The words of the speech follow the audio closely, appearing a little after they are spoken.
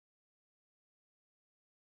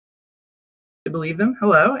believe them.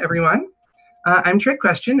 Hello, everyone. I'm Trick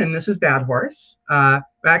Question, and this is Bad Horse.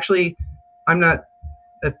 Actually, I'm not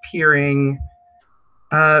appearing.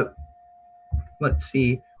 Let's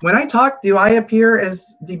see. When I talk, do I appear as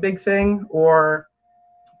the big thing, or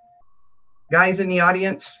guys in the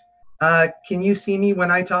audience, can you see me when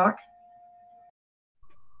I talk?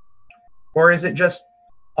 Or is it just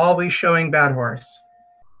always showing Bad Horse?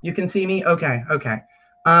 You can see me? Okay, okay.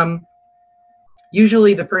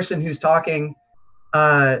 Usually the person who's talking,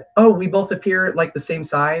 oh, we both appear like the same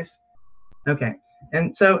size? Okay,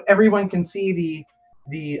 and so everyone can see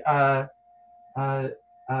the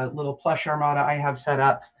little plush armada I have set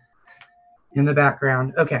up in the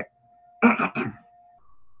background. Okay.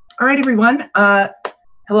 All right, everyone.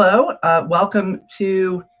 Hello. Welcome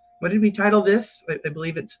to, what did we title this? I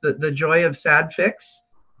believe it's the Joy of Sadfics.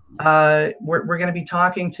 We're going to be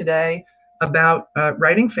talking today about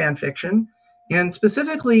writing fan fiction, and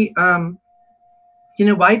specifically,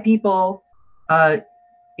 why people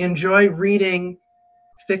enjoy reading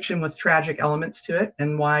fiction with tragic elements to it,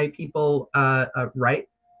 and why people write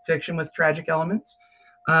fiction with tragic elements.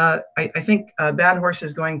 I think Bad Horse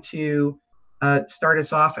is going to start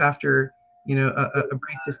us off after a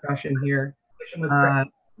brief discussion here.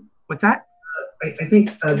 What's that? I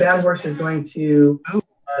think Bad Horse is going to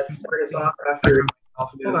start us off after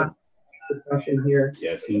a discussion here.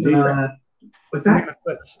 Yes, indeed. What's that?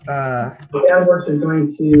 Bad Horse is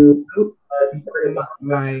going to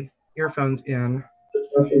my earphones in.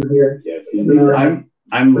 Here. Yes, indeed.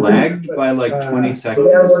 I'm lagged by like 20 seconds.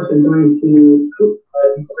 Bad Horse is going to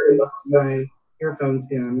my earphones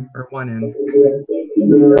in, or one in.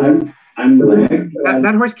 I'm lagged.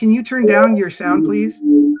 Bad Horse, can you turn down your sound, please?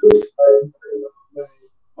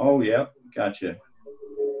 Oh, yeah, gotcha.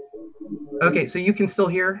 Okay, so you can still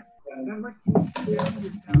hear?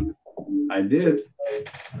 I did.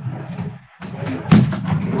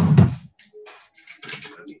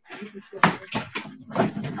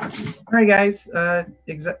 All right, guys,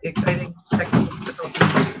 exciting technical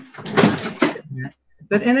difficulties.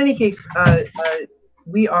 But in any case,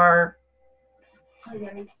 we are,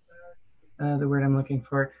 the word I'm looking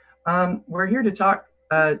for, we're here to talk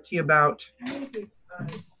to you about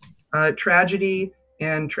tragedy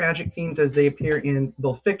and tragic themes as they appear in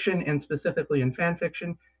both fiction and specifically in fan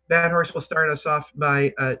fiction. Bad Horse will start us off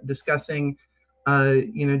by discussing,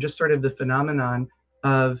 just sort of the phenomenon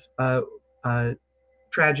of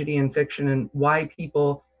tragedy and fiction and why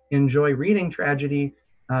people enjoy reading tragedy,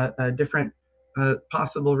 different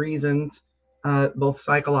possible reasons, both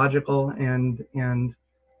psychological and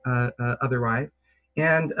otherwise.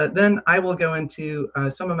 And then I will go into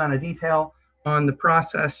some amount of detail on the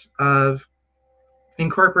process of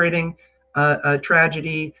incorporating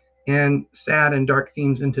tragedy and sad and dark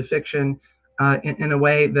themes into fiction in a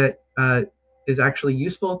way that is actually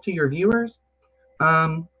useful to your viewers.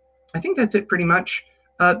 I think that's it pretty much.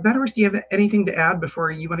 Bad Horse, do you have anything to add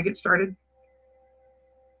before you want to get started?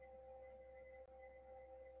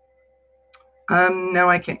 No,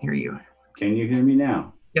 I can't hear you. Can you hear me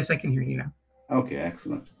now? Yes, I can hear you now. Okay,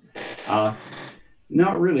 excellent.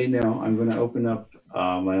 Not really, no. I'm going to open up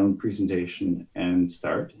my own presentation and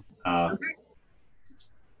start. Okay.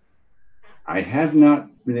 I have not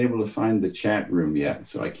been able to find the chat room yet,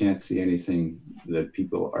 so I can't see anything that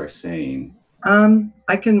people are saying.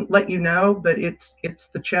 I can let you know, but it's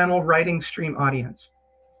the channel Writing Stream Audience.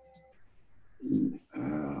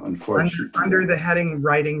 Unfortunately. Under the heading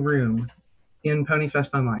Writing Room in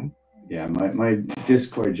PonyFest Online. Yeah, my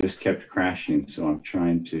Discord just kept crashing, so I'm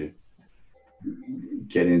trying to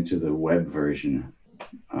get into the web version.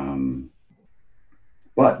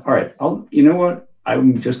 But all right, you know what?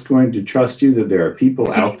 I'm just going to trust you that there are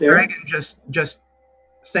people out there. Dragon just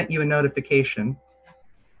sent you a notification.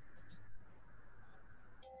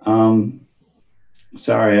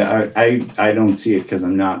 Sorry, I don't see it because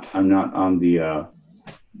I'm not on the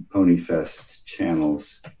PonyFest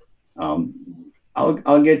channels.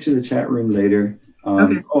 I'll get to the chat room later.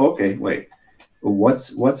 Okay. Oh, okay. Wait,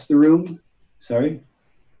 what's the room? Sorry.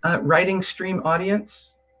 Writing Stream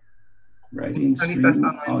Audience. Writing Stream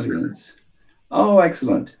Audience. Server. Oh,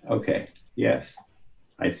 excellent. Okay. Yes,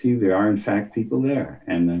 I see there are in fact people there,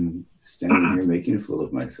 and I'm standing here making a fool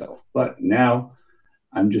of myself. But now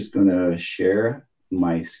I'm just going to share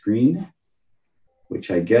my screen,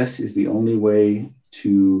 which I guess is the only way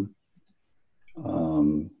to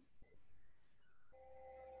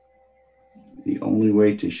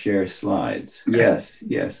share slides. Okay.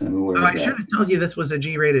 Yes, I'm aware of that. I should have told you this was a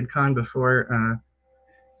G-rated con before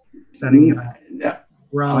setting it up.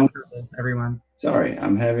 We're all in trouble, everyone. Sorry,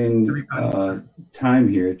 I'm having time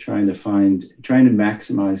here trying to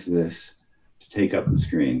maximize this to take up the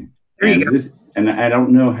screen. There you go. And I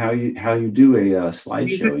don't know how you do a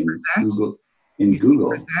slideshow in Google. In Google,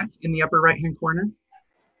 present in the upper right-hand corner.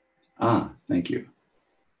 Thank you.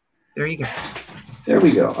 There you go. There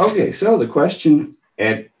we go. Okay, so the question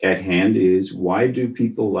at hand is, why do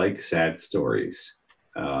people like sad stories?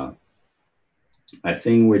 A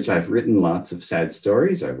thing which I've written lots of sad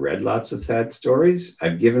stories. I've read lots of sad stories.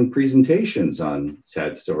 I've given presentations on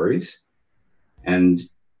sad stories. And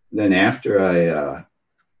then after I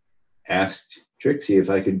asked Trixie if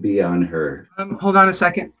I could be on her. Hold on a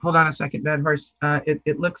second, Bad Horse.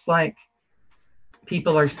 It looks like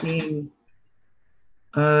people are seeing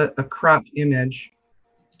a cropped image.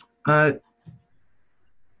 I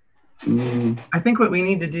think what we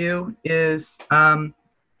need to do is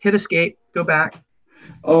hit escape, go back.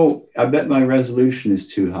 Oh, I bet my resolution is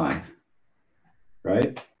too high,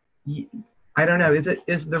 right? I don't know.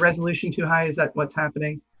 Is the resolution too high? Is that what's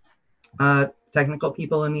happening? Technical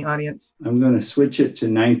people in the audience. I'm going to switch it to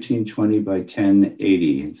 1920 by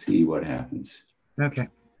 1080 and see what happens. Okay.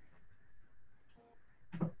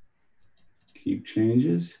 Keep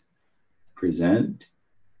changes, present,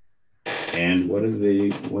 and what do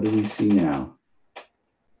we see now?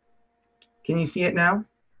 Can you see it now?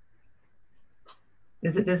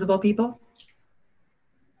 Is it visible, people?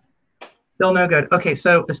 Still no good. Okay,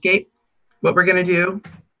 so escape. What we're going to do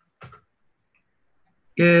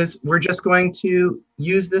is we're just going to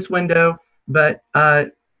use this window, but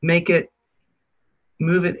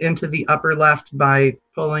move it into the upper left by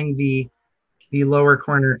pulling the lower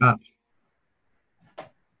corner up.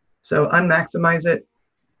 So unmaximize it.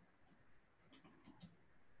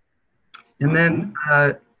 And then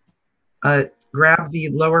grab the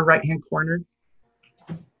lower right-hand corner.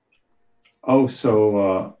 Oh,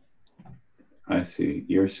 so I see.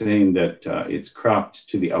 You're saying that it's cropped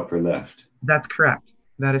to the upper left. That's correct.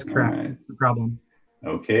 That is correct. Right. No problem.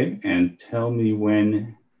 Okay, and tell me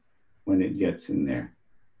when it gets in there.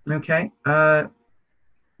 Okay.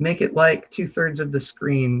 Make it like 2/3 of the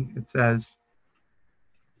screen, it says.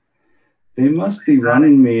 They must be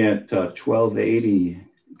running me at 1280.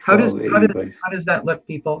 How does that look,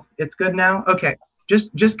 people? It's good now? Okay.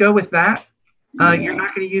 Just go with that. Yeah. You're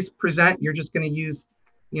not going to use present. You're just going to use,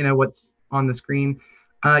 what's on the screen.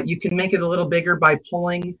 You can make it a little bigger by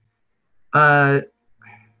pulling.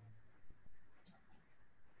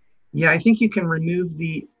 Yeah, I think you can remove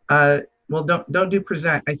the. Well, don't do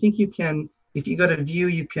present. I think you can. If you go to view,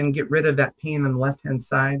 you can get rid of that pane on the left-hand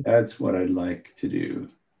side. That's what I'd like to do.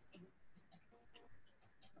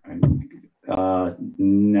 I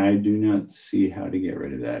do not see how to get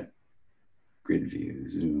rid of that. Grid view,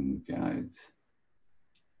 zoom, guides,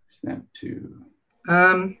 snap to.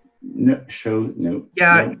 No, show, no.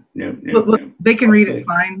 Yeah. No. They can read it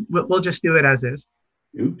fine. We'll just do it as is.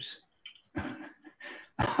 Oops.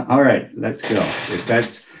 All right, let's go. If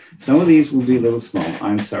that's, some of these will be a little small.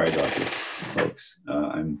 I'm sorry about this, folks.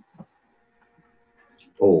 I'm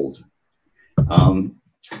old.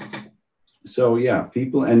 So yeah,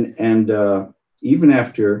 people and even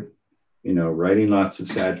after, writing lots of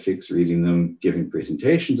Sadfics, reading them, giving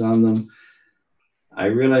presentations on them, I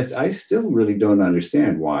realized I still really don't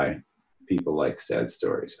understand why people like sad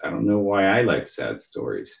stories. I don't know why I like sad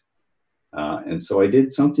stories. And so I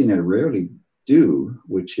did something I rarely do,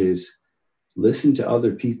 which is listen to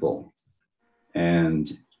other people.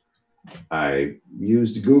 And I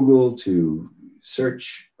used Google to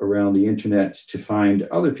search around the internet to find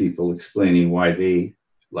other people explaining why they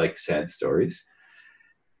like sad stories,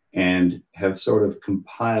 and have sort of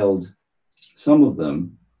compiled some of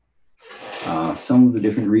them, some of the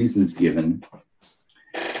different reasons given.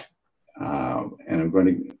 And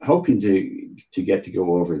I'm hoping to get to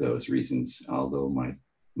go over those reasons, although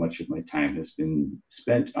much of my time has been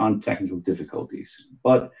spent on technical difficulties.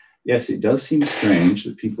 But yes, it does seem strange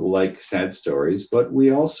that people like sad stories, but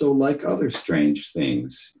we also like other strange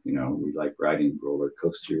things. We like riding roller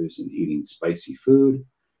coasters and eating spicy food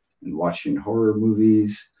and watching horror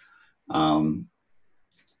movies.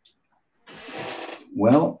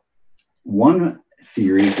 Well, one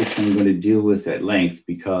theory, which I'm going to deal with at length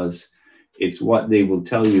because it's what they will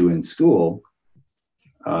tell you in school,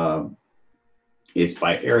 is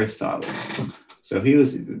by Aristotle. So he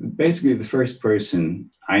was basically the first person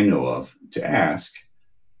I know of to ask,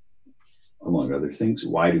 among other things,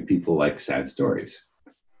 why do people like sad stories?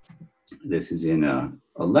 This is in a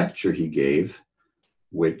lecture he gave,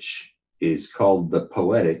 which is called The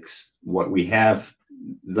Poetics. What we have,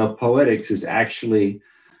 The Poetics, is actually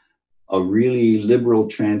a really liberal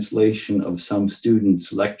translation of some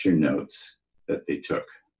students' lecture notes that they took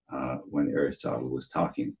when Aristotle was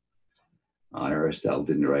talking. Aristotle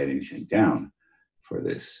didn't write anything down. for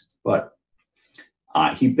this. But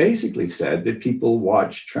he basically said that people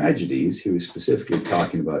watch tragedies, he was specifically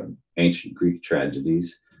talking about ancient Greek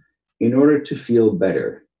tragedies, in order to feel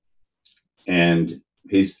better. And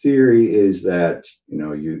his theory is that,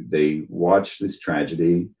 they watch this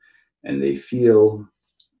tragedy and they feel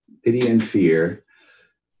pity and fear.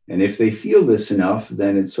 And if they feel this enough,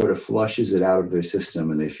 then it sort of flushes it out of their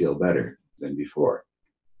system and they feel better than before.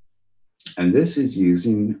 And this is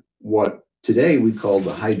using what today we call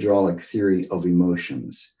the hydraulic theory of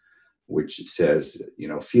emotions, which says,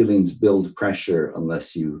 feelings build pressure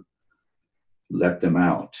unless you let them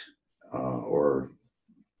out, or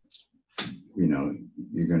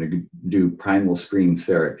you're going to do primal scream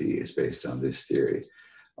therapy is based on this theory,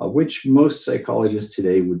 which most psychologists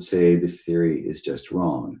today would say the theory is just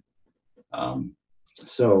wrong.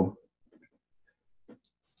 So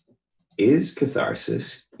is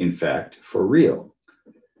catharsis, in fact, for real?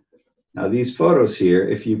 Now, these photos here,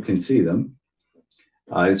 if you can see them,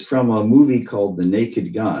 is from a movie called The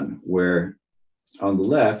Naked Gun, where on the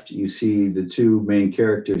left, you see the two main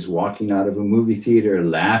characters walking out of a movie theater,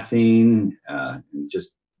 laughing, and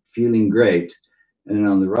just feeling great. And then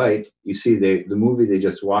on the right, you see the movie they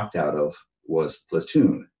just walked out of was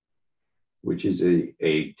Platoon, which is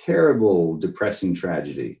a terrible, depressing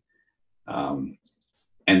tragedy. And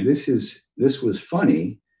this was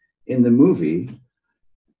funny in the movie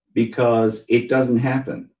because it doesn't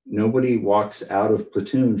happen. Nobody walks out of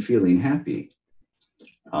Platoon feeling happy.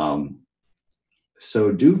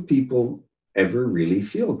 So do people ever really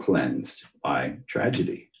feel cleansed by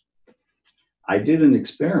tragedy? I did an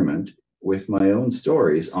experiment with my own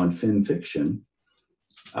stories on fanfiction.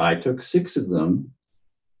 I took 6 of them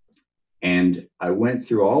and I went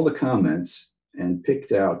through all the comments and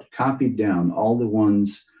copied down all the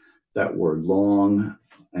ones that were long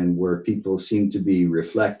and where people seemed to be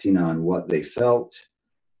reflecting on what they felt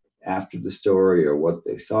after the story or what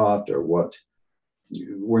they thought or what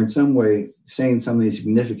were in some way saying something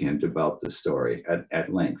significant about the story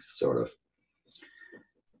at length, sort of.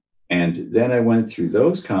 And then I went through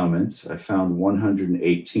those comments. I found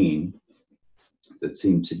 118 that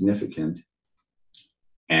seemed significant.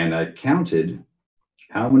 And I counted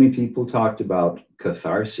how many people talked about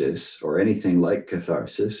catharsis or anything like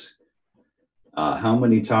catharsis, how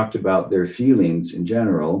many talked about their feelings in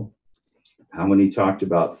general, how many talked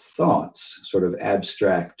about thoughts, sort of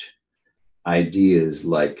abstract ideas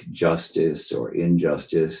like justice or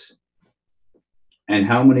injustice, and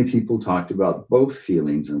how many people talked about both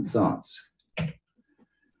feelings and thoughts.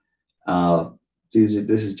 This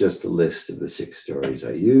is just a list of the 6 stories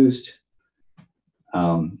I used.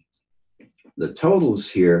 The totals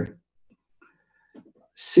here,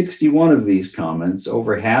 61 of these comments,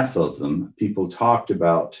 over half of them, people talked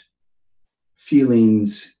about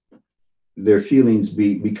feelings, their feelings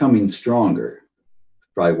becoming stronger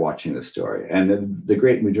by watching the story. And the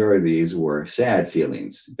great majority of these were sad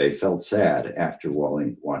feelings. They felt sad after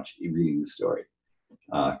reading the story.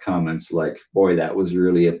 Comments like, boy, that was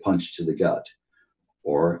really a punch to the gut.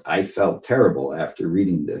 Or I felt terrible after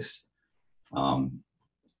reading this.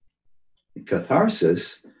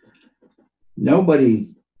 Catharsis, nobody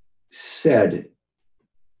said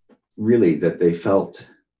really that they felt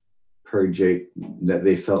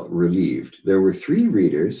relieved. There were 3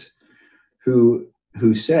 readers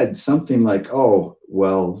who said something like, oh,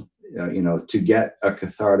 well, to get a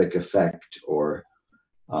cathartic effect, or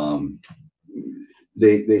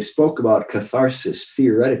they spoke about catharsis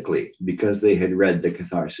theoretically because they had read the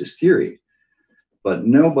catharsis theory, but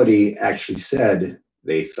nobody actually said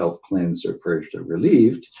they felt cleansed or purged or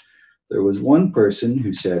relieved. There was one person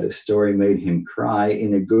who said a story made him cry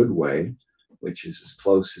in a good way, which is as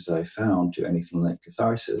close as I found to anything like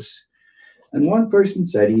catharsis. And one person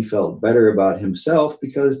said he felt better about himself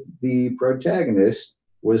because the protagonist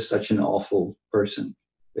was such an awful person,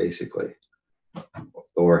 basically,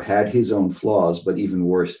 or had his own flaws, but even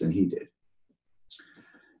worse than he did.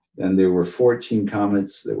 Then there were 14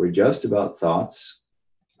 comments that were just about thoughts,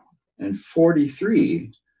 and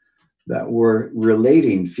 43 that were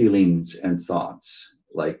relating feelings and thoughts,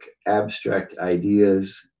 like abstract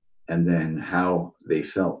ideas, and then how they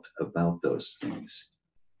felt about those things.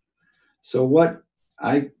 So what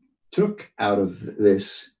I took out of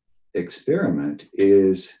this experiment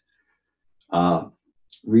is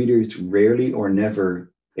readers rarely or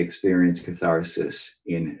never experience catharsis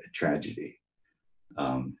in a tragedy.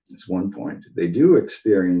 That's one point. They do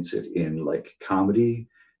experience it in like comedy,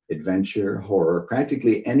 adventure, horror,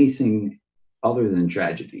 practically anything other than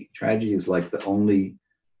tragedy. Tragedy is like the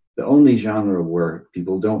only genre where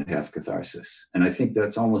people don't have catharsis. And I think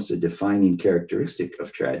that's almost a defining characteristic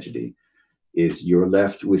of tragedy, is you're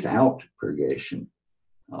left without purgation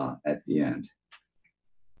at the end.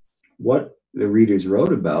 What the readers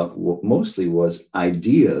wrote about mostly was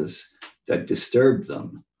ideas that disturbed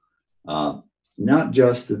them. Not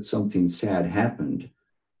just that something sad happened,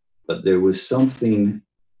 but there was something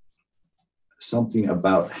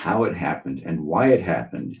about how it happened and why it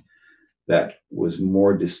happened that was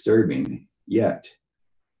more disturbing yet.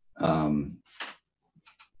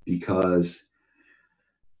 Because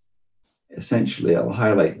essentially, I'll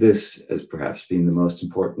highlight this as perhaps being the most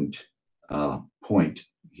important point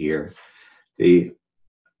here.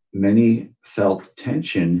 Many felt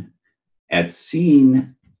tension at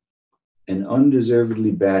seeing an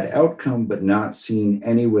undeservedly bad outcome, but not seeing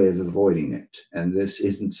any way of avoiding it. And this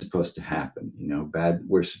isn't supposed to happen.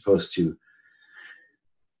 We're supposed to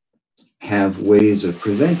have ways of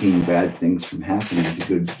preventing bad things from happening to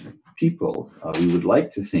good people. We would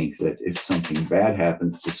like to think that if something bad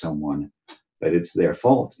happens to someone, that it's their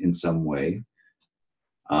fault in some way.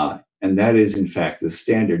 And that is, in fact, the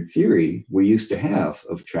standard theory we used to have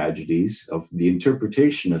of tragedies, of the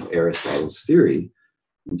interpretation of Aristotle's theory,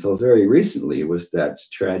 until very recently, was that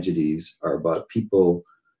tragedies are about people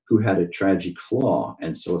who had a tragic flaw,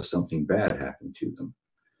 and so something bad happened to them.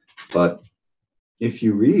 But if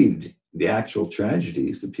you read the actual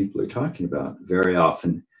tragedies that people are talking about, very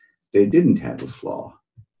often they didn't have a flaw.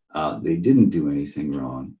 They didn't do anything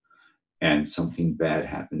wrong, and something bad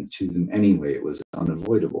happened to them anyway. It was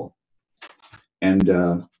unavoidable.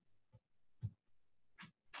 And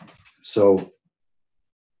so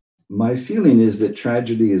my feeling is that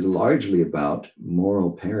tragedy is largely about moral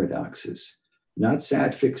paradoxes, not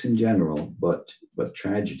Sadfics in general, but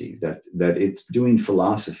tragedy, that it's doing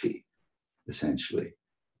philosophy, essentially,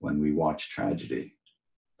 when we watch tragedy.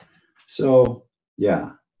 So,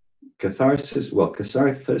 yeah, catharsis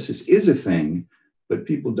is a thing, but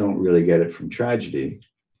people don't really get it from tragedy.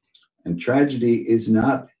 And tragedy is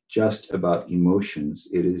not just about emotions,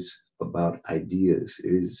 it is about ideas.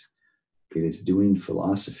 It is doing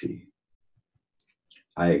philosophy.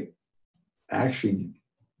 I actually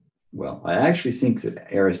think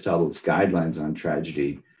that Aristotle's guidelines on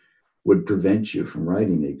tragedy would prevent you from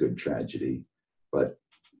writing a good tragedy, but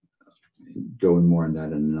going more on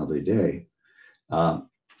that in another day.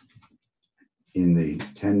 In the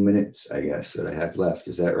 10 minutes, I guess, that I have left.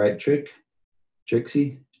 Is that right,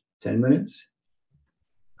 Trixie? 10 minutes?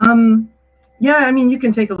 Yeah, I mean, you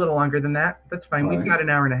can take a little longer than that. That's fine. All We've right. got an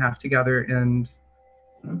hour and a half together, and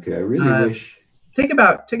okay, I really wish. Take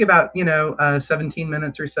about 17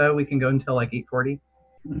 minutes or so. We can go until like 8:40.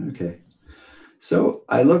 Okay. So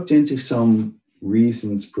I looked into some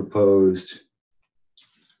reasons proposed,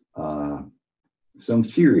 some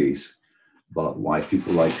theories about why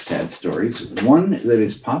people like sad stories. One that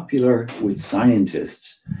is popular with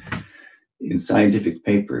scientists in scientific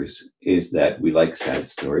papers is that we like sad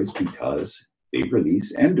stories because they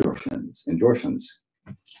release endorphins.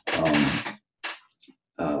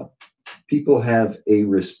 People have a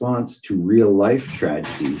response to real life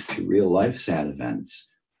tragedies, to real life sad events,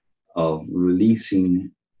 of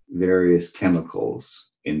releasing various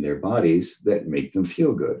chemicals in their bodies that make them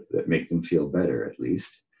feel good, that make them feel better, at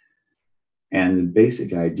least. And the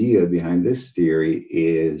basic idea behind this theory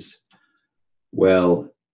is, well,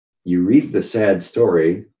 you read the sad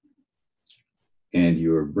story and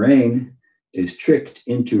your brain is tricked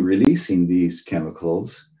into releasing these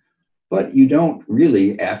chemicals, but you don't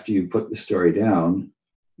really, after you put the story down,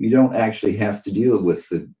 you don't actually have to deal with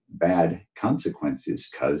the bad consequences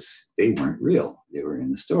because they weren't real. They were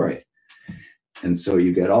in the story. And so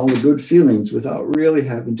you get all the good feelings without really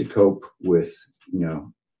having to cope with,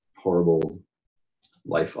 horrible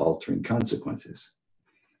life-altering consequences.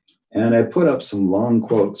 And I put up some long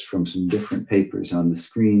quotes from some different papers on the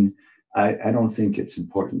screen. I don't think it's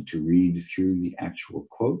important to read through the actual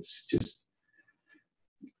quotes, just,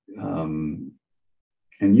 and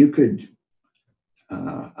you could,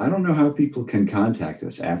 I don't know how people can contact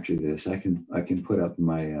us after this. I can put up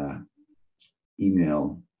my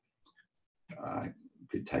email. I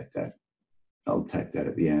could type that. I'll type that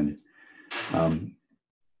at the end.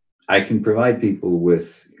 I can provide people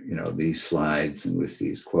with, these slides and with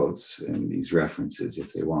these quotes and these references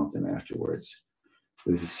if they want them afterwards.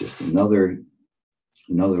 This is just another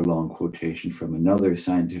long quotation from another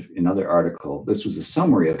article. This was a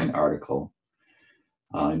summary of an article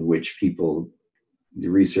in which the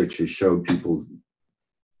researchers showed people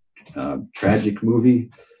tragic movie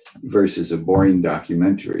versus a boring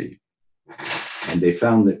documentary. And they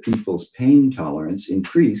found that people's pain tolerance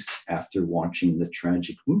increased after watching the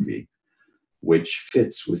tragic movie, which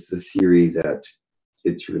fits with the theory that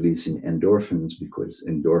it's releasing endorphins because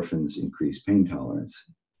endorphins increase pain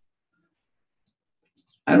tolerance.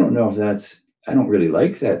 I don't know if that's, I don't really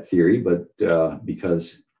like that theory, but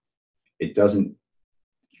because it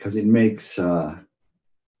makes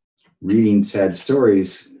reading sad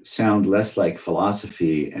stories sound less like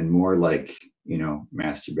philosophy and more like,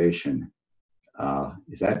 masturbation.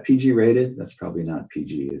 Is that PG rated? That's probably not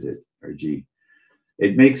PG, is it? Or G?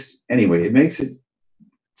 It makes it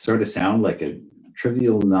sort of sound like a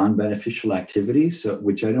trivial, non-beneficial activity,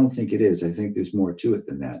 which I don't think it is. I think there's more to it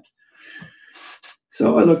than that.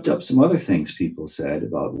 So I looked up some other things people said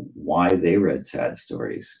about why they read sad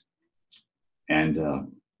stories. And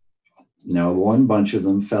now one bunch of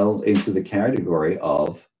them fell into the category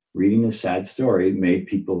of reading a sad story made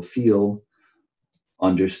people feel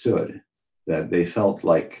understood, that they felt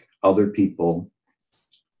like other people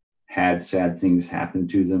had sad things happen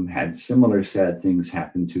to them, had similar sad things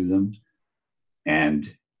happen to them,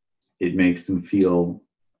 and it makes them feel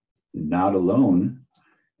not alone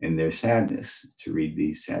in their sadness to read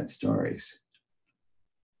these sad stories.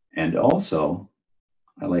 And also,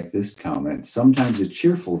 I like this comment, sometimes a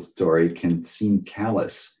cheerful story can seem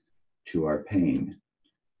callous to our pain.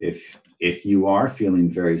 If you are feeling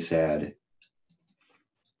very sad,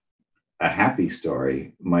 a happy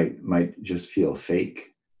story might just feel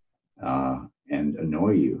fake and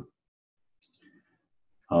annoy you.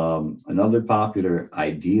 Another popular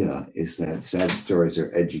idea is that sad stories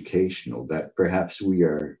are educational, that perhaps we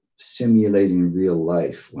are simulating real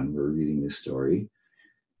life when we're reading a story.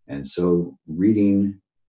 And so reading,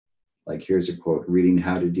 like here's a quote, reading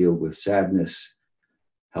how to deal with sadness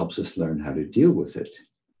helps us learn how to deal with it.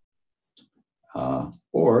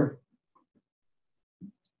 Or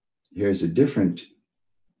here's a different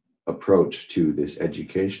approach to this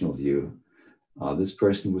educational view. This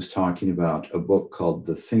person was talking about a book called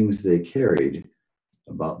The Things They Carried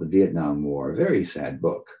about the Vietnam War, a very sad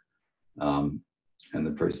book. And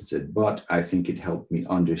the person said, but I think it helped me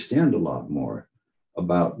understand a lot more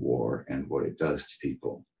about war and what it does to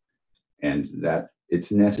people. And that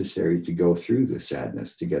it's necessary to go through the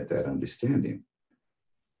sadness to get that understanding.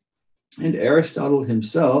 And Aristotle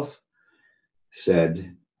himself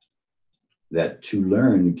said that to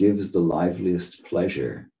learn gives the liveliest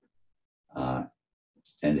pleasure,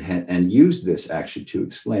 and used this actually to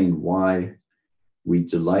explain why we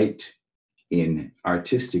delight in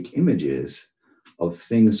artistic images of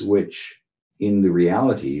things which in the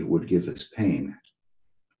reality would give us pain.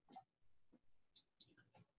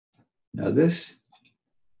 Now this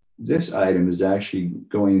item is actually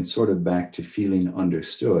going sort of back to feeling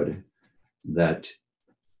understood, that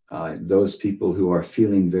those people who are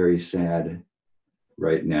feeling very sad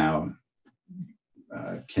right now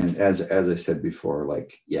can, as I said before,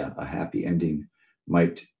 like, yeah, a happy ending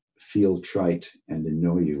might feel trite and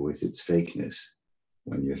annoy you with its fakeness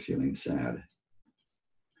when you're feeling sad.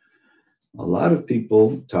 A lot of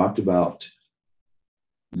people talked about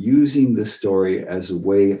using the story as a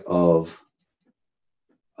way of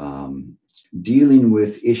dealing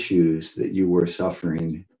with issues that you were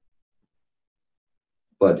suffering,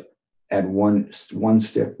 but at one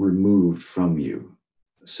step removed from you,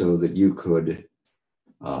 so that you could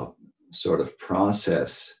sort of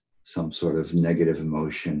process some sort of negative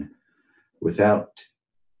emotion without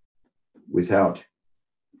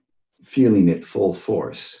feeling it full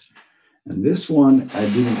force. And this one, I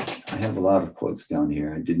have a lot of quotes down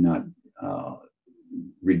here. I did not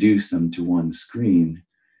reduce them to one screen,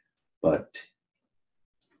 but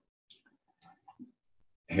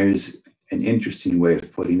here's an interesting way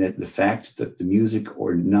of putting it. The fact that the music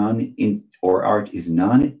or art is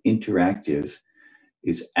non-interactive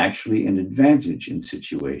is actually an advantage in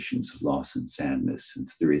situations of loss and sadness,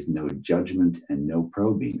 since there is no judgment and no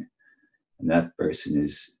probing. And that person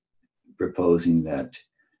is proposing that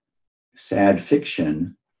sad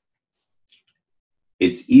fiction,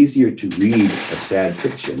 it's easier to read a sad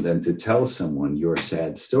fiction than to tell someone your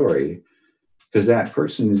sad story, because that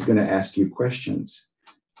person is going to ask you questions.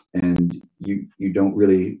 And you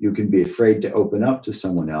can be afraid to open up to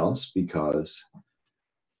someone else because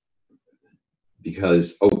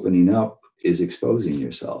opening up is exposing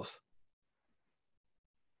yourself.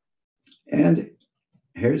 And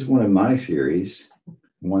here's one of my theories,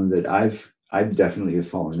 one that I've definitely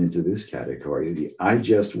fallen into this category, the I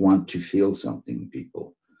just want to feel something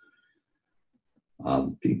people.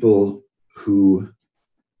 People who,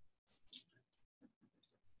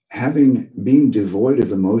 being devoid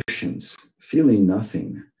of emotions, feeling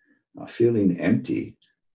nothing, feeling empty,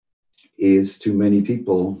 is to many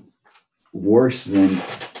people worse than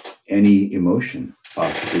any emotion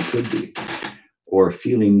possibly could be. or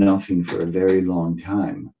feeling nothing for a very long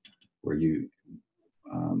time, where you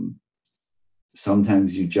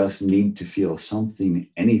sometimes you just need to feel something,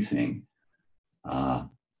 anything.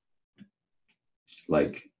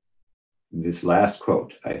 Like this last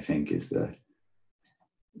quote, I think, is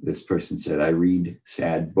this person said, "I read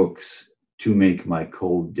sad books to make my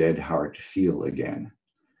cold, dead heart feel again."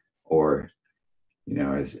 Or, you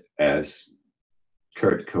know, as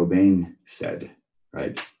Kurt Cobain said,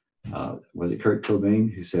 right? Was it Kurt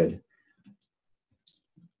Cobain who said,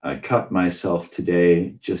 "I cut myself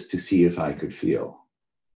today just to see if I could feel."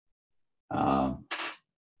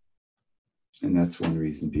 And that's one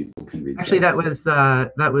reason people can read. Actually,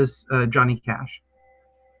 that was Johnny Cash.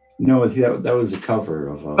 No, that was a cover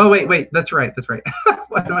of. Oh wait, that's right.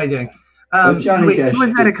 What am I doing? Johnny Cash. Who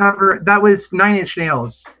was that a cover? That was Nine Inch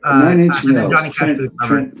Nails. Nine Inch Nails. Johnny Cash did a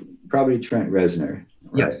cover. Probably Trent Reznor.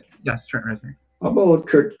 Right? Yes, Trent Reznor. Although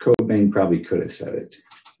Kurt Cobain probably could have said it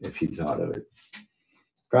if he thought of it.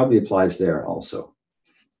 Probably applies there also.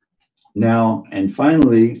 Now, and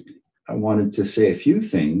finally, I wanted to say a few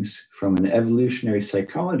things from an evolutionary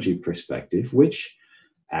psychology perspective, which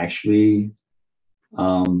actually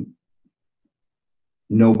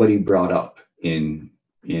nobody brought up in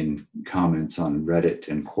comments on Reddit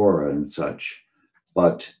and Quora and such.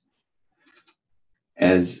 But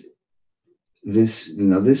as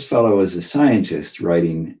this fellow is a scientist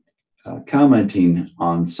writing, commenting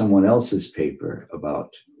on someone else's paper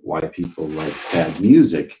about why people like sad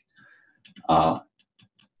music.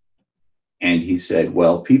 And he said,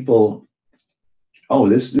 well, people,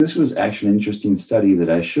 this was actually an interesting study that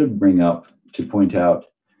I should bring up to point out.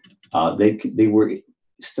 They were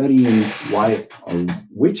studying why or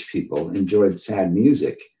which people enjoyed sad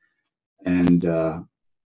music, and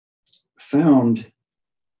found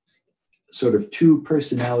sort of two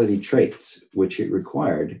personality traits which it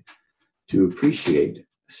required to appreciate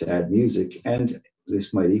sad music, and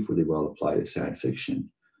this might equally well apply to sad fiction.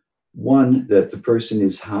 One, that the person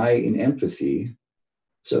is high in empathy.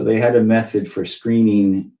 So they had a method for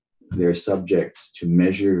screening their subjects to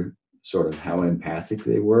measure sort of how empathic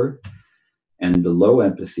they were. And the low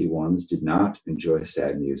empathy ones did not enjoy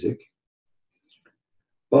sad music.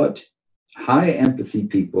 But high empathy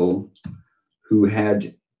people who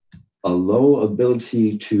had a low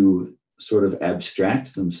ability to sort of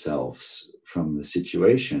abstract themselves from the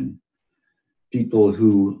situation, people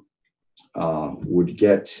who would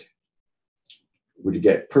get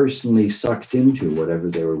personally sucked into whatever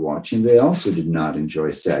they were watching, they also did not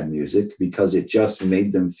enjoy sad music because it just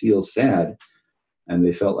made them feel sad and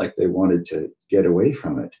they felt like they wanted to get away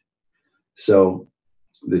from it. So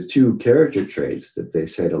the two character traits that they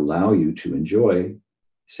said allow you to enjoy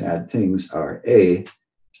sad things are A,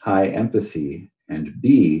 high empathy, and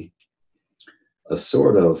B, a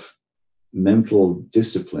sort of mental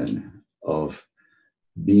discipline of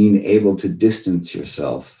being able to distance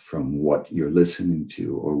yourself from what you're listening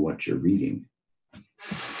to or what you're reading.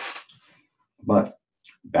 But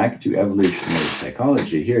back to evolutionary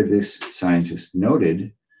psychology, here this scientist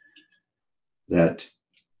noted that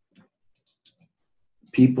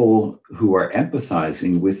people who are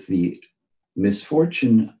empathizing with the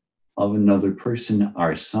misfortune of another person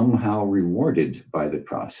are somehow rewarded by the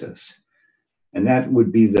process. And that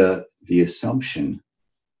would be the assumption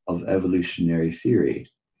of evolutionary theory.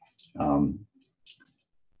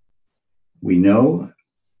 We know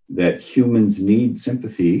that humans need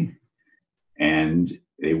sympathy, and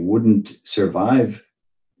they wouldn't survive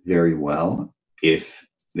very well if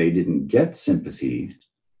they didn't get sympathy.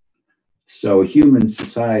 So human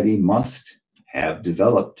society must have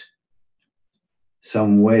developed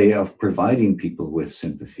some way of providing people with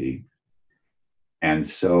sympathy. And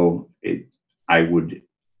so I would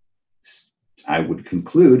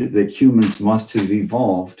conclude that humans must have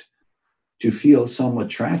evolved to feel some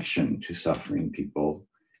attraction to suffering people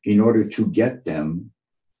in order to get them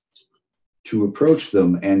to approach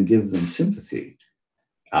them and give them sympathy.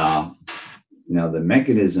 Now the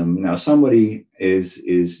mechanism, somebody is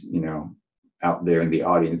out there in the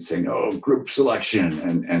audience saying, oh, group selection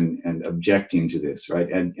and objecting to this, right?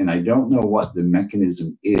 And I don't know what the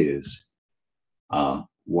mechanism is,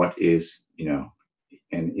 what is,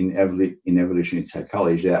 and in evolutionary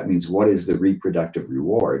psychology, that means what is the reproductive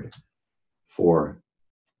reward for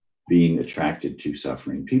being attracted to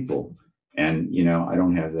suffering people? And, I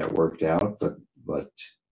don't have that worked out, but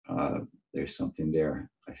there's something there,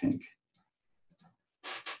 I think.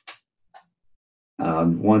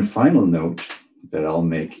 One final note that I'll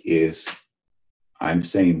make is I'm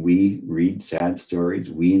saying we read sad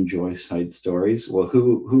stories, we enjoy sad stories. Well,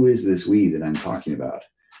 who is this we that I'm talking about?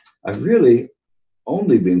 I've really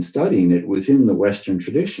only been studying it within the Western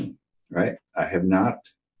tradition, right? I have not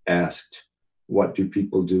asked, what do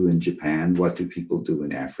people do in Japan? What do people do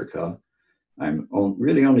in Africa? I'm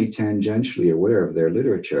really only tangentially aware of their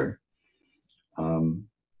literature.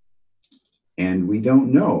 And we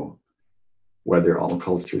don't know whether all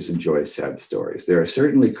cultures enjoy sad stories. There are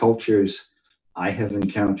certainly cultures I have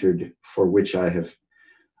encountered for which I have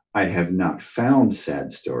not found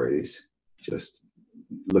sad stories, just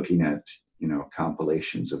looking at,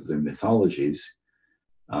 compilations of their mythologies.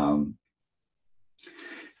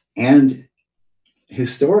 And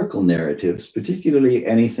historical narratives, particularly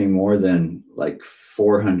anything more than like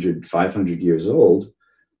 400, 500 years old,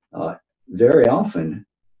 very often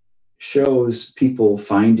shows people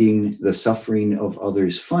finding the suffering of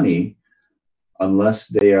others funny, unless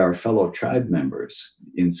they are fellow tribe members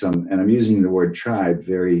in some, and I'm using the word tribe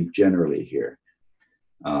very generally here.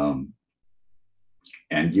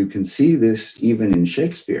 And you can see this even in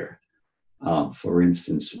Shakespeare. For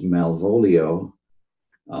instance, Malvolio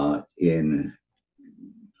in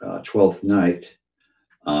Twelfth Night,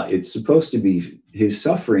 it's supposed to be, his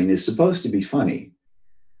suffering is supposed to be funny.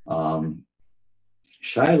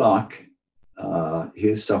 Shylock,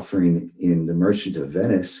 his suffering in The Merchant of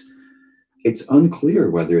Venice, it's unclear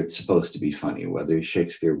whether it's supposed to be funny, whether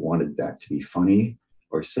Shakespeare wanted that to be funny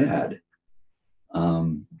or sad.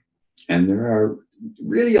 And there are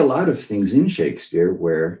really a lot of things in Shakespeare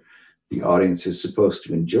where the audience is supposed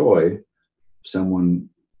to enjoy someone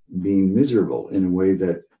being miserable in a way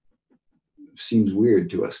that seems weird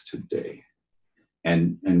to us today.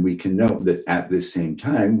 And we can note that at this same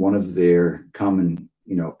time, one of their common,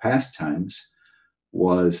 pastimes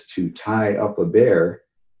was to tie up a bear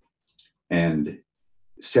and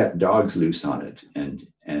set dogs loose on it and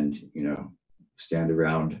stand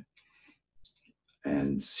around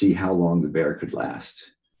and see how long the bear could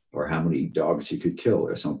last or how many dogs he could kill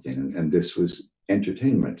or something. And this was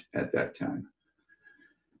entertainment at that time.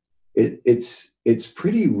 It's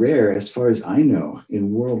pretty rare, as far as I know,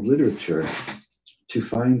 in world literature to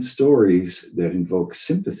find stories that invoke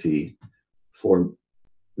sympathy for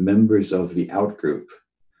members of the outgroup.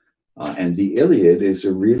 And the Iliad is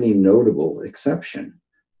a really notable exception,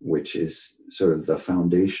 which is sort of the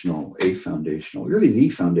foundational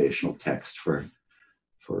text for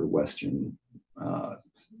Western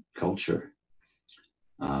culture.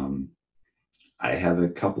 I have a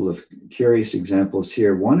couple of curious examples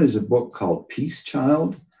here. One is a book called Peace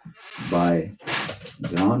Child by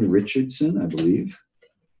Don Richardson, I believe.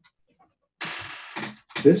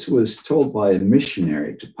 This was told by a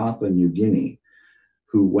missionary to Papua New Guinea,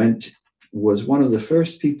 who was one of the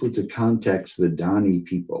first people to contact the Dani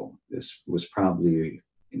people. This was probably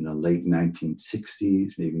in the late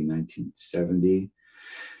 1960s, maybe 1970.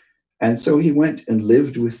 And so he went and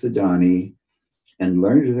lived with the Dani and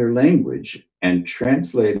learned their language and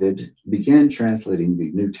began translating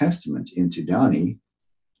the New Testament into Dani.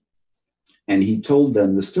 And he told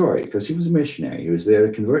them the story because he was a missionary. He was there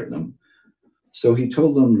to convert them. So he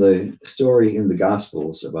told them the story in the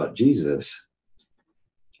Gospels about Jesus.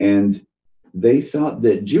 And they thought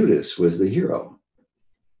that Judas was the hero,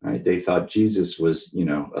 right? They thought Jesus was,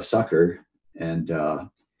 a sucker, and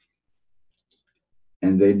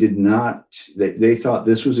they did not. They thought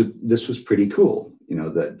this was pretty cool,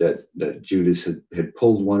 that Judas had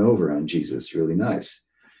pulled one over on Jesus, really nice,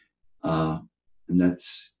 and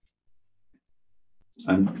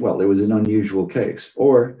it was an unusual case.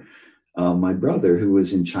 Or my brother, who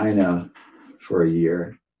was in China for a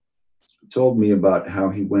year, told me about how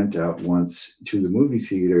he went out once to the movie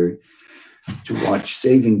theater to watch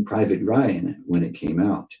Saving Private Ryan when it came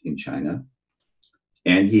out in China.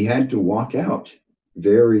 And he had to walk out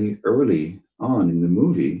very early on in the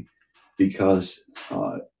movie because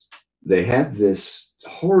they have this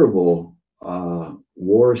horrible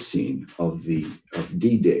war scene of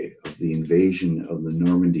D-Day, of the invasion of the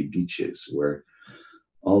Normandy beaches, where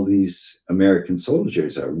all these American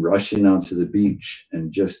soldiers are rushing onto the beach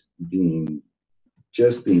and just being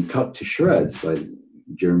cut to shreds by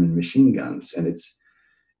German machine guns. And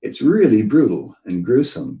it's really brutal and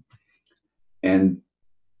gruesome. And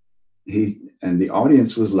the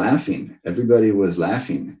audience was laughing. Everybody was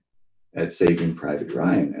laughing at Saving Private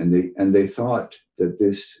Ryan. And they thought that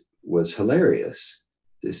this was hilarious,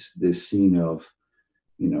 this scene of,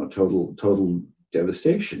 total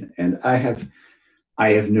devastation. And I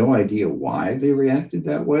have no idea why they reacted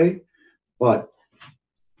that way, but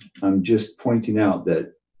I'm just pointing out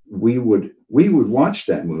that we would watch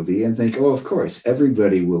that movie and think, oh, of course,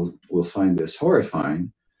 everybody will find this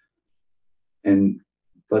horrifying.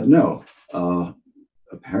 But no,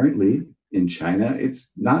 apparently in China,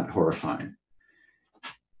 it's not horrifying.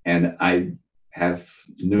 And I have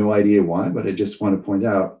no idea why, but I just want to point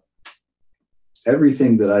out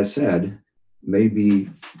everything that I said may be,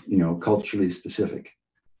 culturally specific.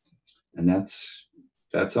 And that's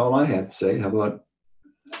all I have to say. How about,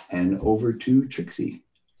 and over to Trixie.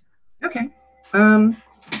 Okay.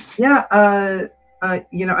 Yeah.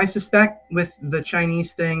 I suspect with the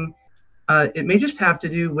Chinese thing, it may just have to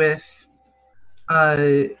do with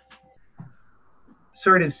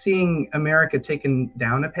sort of seeing America taken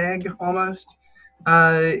down a peg almost.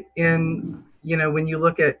 When you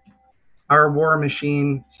look at our war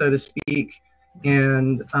machine, so to speak,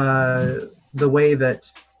 and the way that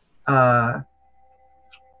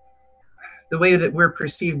we're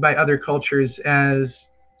perceived by other cultures as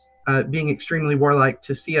being extremely warlike,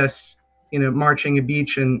 to see us, marching a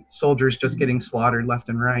beach and soldiers just getting slaughtered left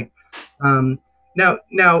and right.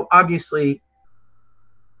 Now, obviously,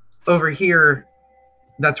 over here,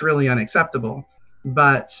 that's really unacceptable.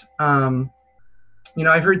 But I've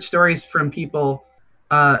heard stories from people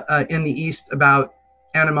in the East about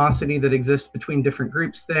animosity that exists between different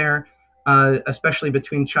groups there, especially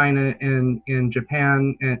between China and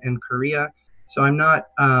Japan and Korea. So I'm not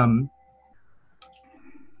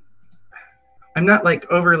like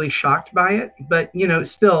overly shocked by it, but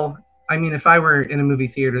still, I mean, if I were in a movie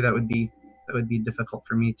theater, that would be difficult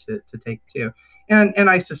for me to take too. And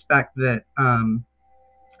I suspect that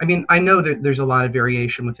I know that there's a lot of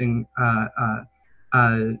variation within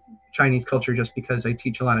Chinese culture, just because I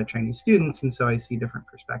teach a lot of Chinese students, and so I see different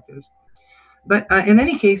perspectives. But in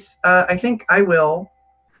any case, I think I will.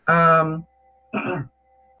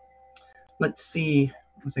 Let's see.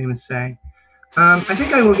 What was I going to say? I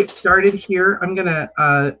think I will get started here. I'm going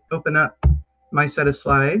to open up my set of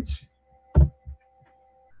slides.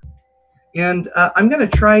 And I'm going to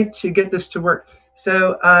try to get this to work.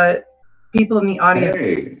 So people in the audience.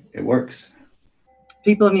 Hey, it works.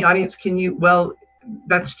 People in the audience, can you, well,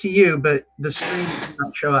 that's to you, but the stream does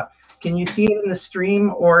not show up. Can you see it in the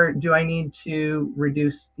stream, or do I need to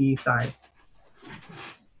reduce the size?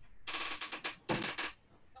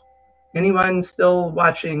 Anyone still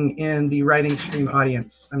watching in the writing stream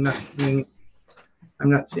audience? I'm not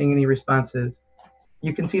seeing any responses.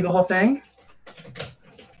 You can see the whole thing?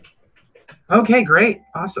 Okay, great,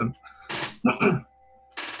 awesome.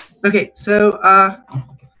 Okay, so I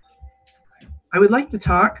would like to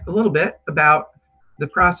talk a little bit about the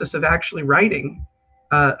process of actually writing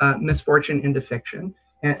misfortune into fiction.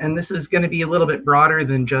 And this is going to be a little bit broader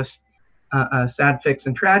than just sadfics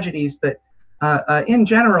and tragedies, but in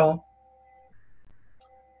general,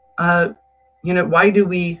 why do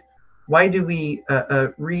we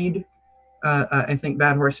read? I think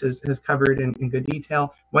Bad Horse has covered in good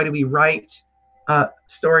detail. Why do we write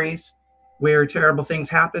stories where terrible things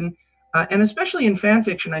happen? And especially in fan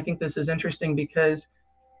fiction, I think this is interesting because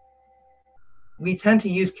we tend to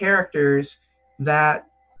use characters that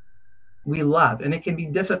we love, and it can be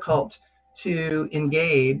difficult to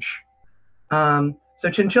engage. So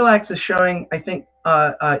Chinchillax is showing, I think,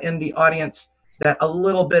 in the audience, that a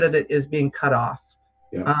little bit of it is being cut off.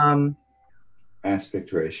 Yeah.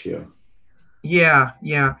 Aspect ratio. Yeah.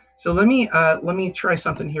 So let me try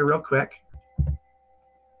something here real quick.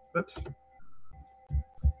 Whoops.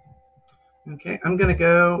 Okay, I'm gonna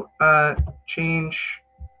go change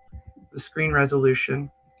the screen resolution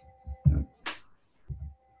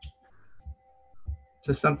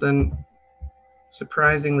to something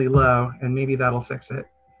surprisingly low, and maybe that'll fix it.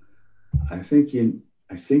 I think you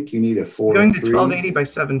need a 4:3. Going to 1280 by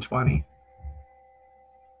 720.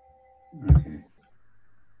 Okay.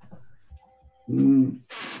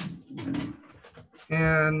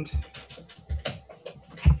 And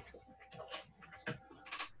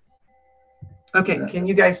okay, can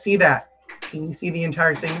you guys see that? Can you see the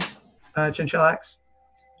entire thing, Chinchillax?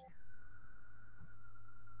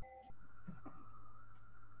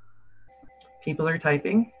 People are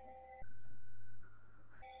typing.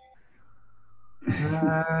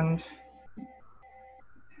 And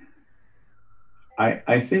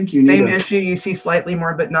I think you need same issue. You see slightly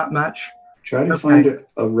more, but not much. Try to find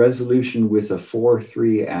a resolution with a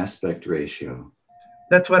 4:3 aspect ratio.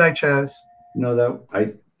 That's what I chose. No,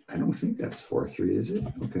 I don't think that's 4:3, is it?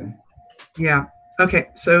 Okay. Yeah. Okay.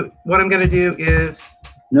 So what I'm going to do is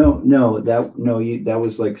that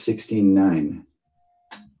was like 16:9.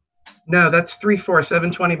 No, that's 3:4.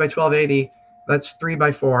 720 by 1280. That's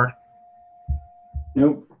 3:4.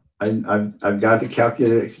 Nope. I've got the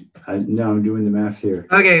calculator. No, I'm doing the math here.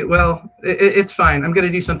 Okay, well, it's fine. I'm going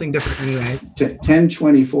to do something different anyway.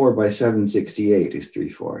 1024 by 768 is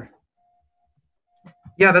 3:4.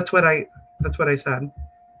 Yeah, that's what I said.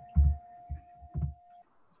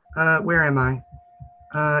 Where am I?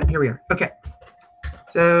 Here we are. Okay.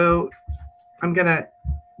 So I'm going to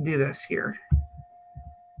do this here.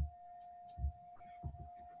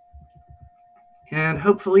 And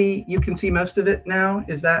hopefully you can see most of it now.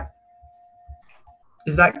 Is that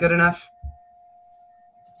good enough,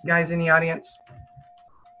 guys in the audience?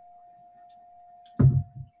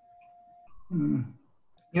 You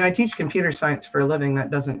know, I teach computer science for a living.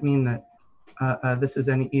 That doesn't mean that this is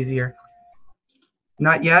any easier.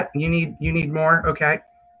 Not yet. You need more. Okay.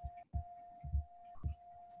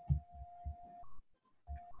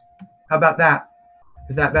 How about that?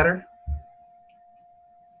 Is that better?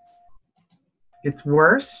 It's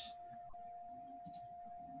worse.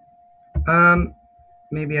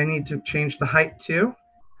 Maybe I need to change the height too.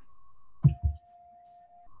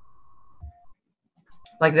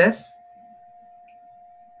 Like this.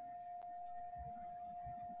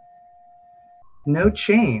 No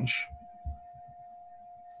change.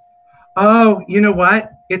 Oh, you know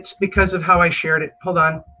what? It's because of how I shared it. Hold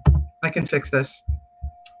on. I can fix this.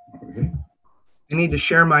 Okay. I need to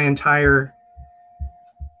share my entire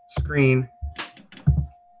screen.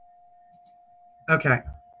 Okay.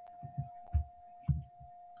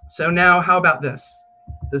 So now how about this?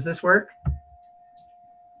 Does this work?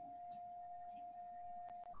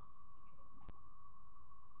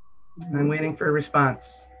 I'm waiting for a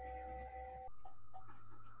response.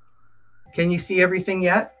 Can you see everything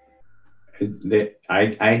yet?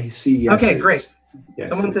 I see yeses. Okay, great. Yeses.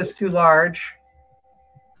 Someone says too large.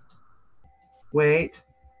 Wait,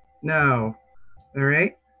 no. All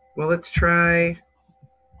right, well, let's try.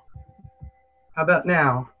 How about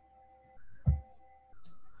now?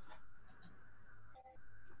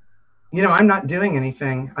 You know, I'm not doing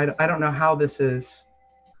anything. I don't know how this is.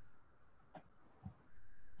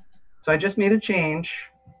 So I just made a change.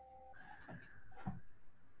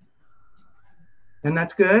 And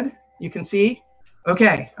that's good. You can see.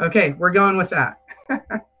 Okay, we're going with that.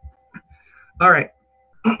 All right.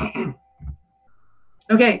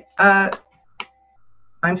 Okay,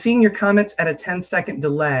 I'm seeing your comments at a 10-second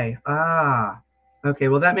delay. Okay,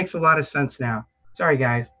 well, that makes a lot of sense now. Sorry,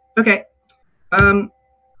 guys. Okay,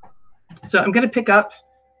 so I'm going to pick up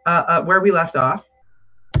where we left off.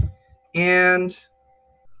 And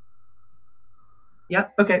yeah,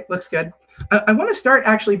 okay, looks good. I want to start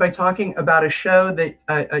actually by talking about a show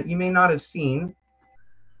that you may not have seen.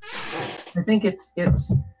 I think it's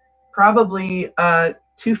probably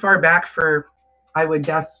too far back for, I would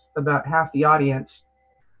guess, about half the audience,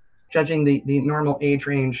 judging the normal age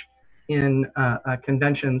range in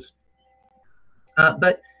conventions.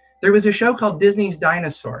 But there was a show called Disney's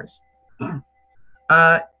Dinosaurs.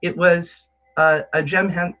 It was a Jim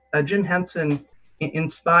Henson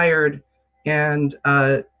inspired and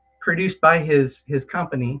produced by his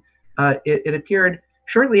company. It appeared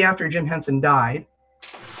shortly after Jim Henson died.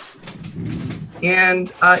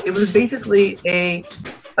 And it was basically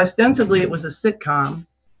ostensibly it was a sitcom,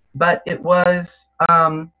 but it was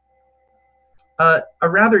a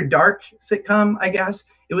rather dark sitcom, I guess.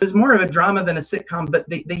 It was more of a drama than a sitcom, but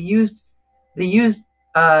they used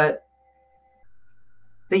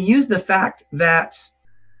the fact that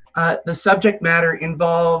the subject matter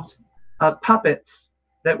involved puppets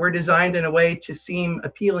that were designed in a way to seem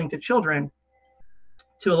appealing to children,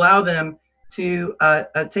 to allow them to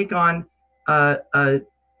take on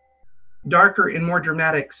darker and more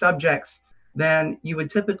dramatic subjects than you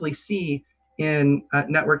would typically see in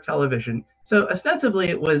network television. So ostensibly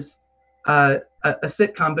it was a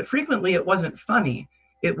sitcom, but frequently it wasn't funny.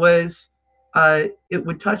 It was it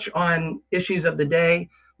would touch on issues of the day,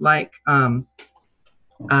 like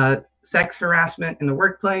sex harassment in the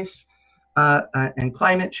workplace and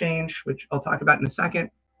climate change, which I'll talk about in a second.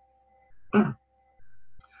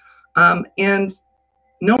 And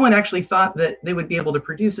no one actually thought that they would be able to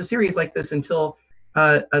produce a series like this until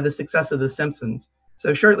the success of The Simpsons.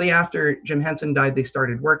 So shortly after Jim Henson died, they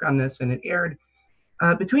started work on this, and it aired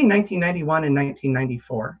between 1991 and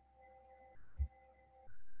 1994.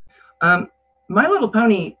 My Little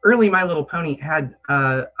Pony, early My Little Pony had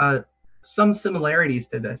some similarities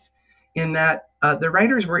to this, in that the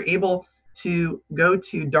writers were able to go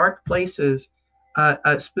to dark places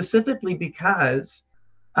specifically because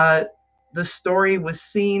the story was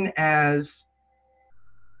seen as,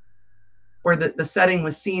 or the setting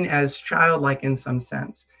was seen as childlike in some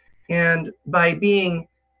sense. And by being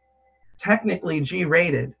technically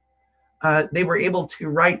G-rated, they were able to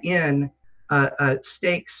write in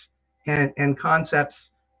stakes and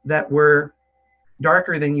concepts that were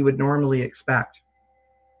darker than you would normally expect.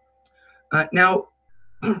 Now,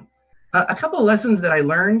 a couple of lessons that I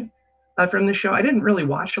learned from the show. I didn't really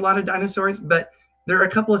watch a lot of dinosaurs, but there are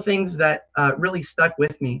a couple of things that really stuck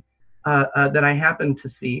with me that I happened to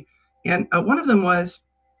see. And one of them was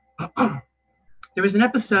there was an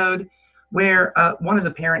episode where one of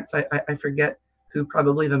the parents, I forget who,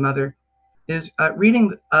 probably the mother, is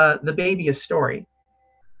reading the baby a story.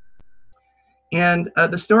 And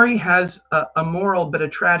the story has a moral but a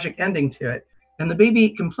tragic ending to it. And the baby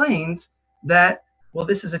complains that, well,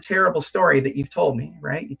 this is a terrible story that you've told me,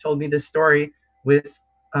 right? You told me this story with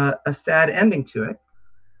a sad ending to it.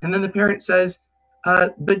 And then the parent says,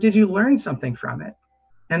 but did you learn something from it?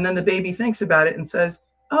 And then the baby thinks about it and says,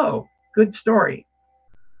 oh, good story.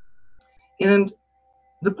 And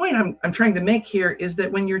the point I'm trying to make here is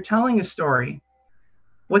that when you're telling a story,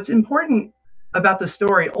 what's important about the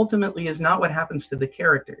story ultimately is not what happens to the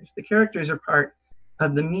characters. The characters are part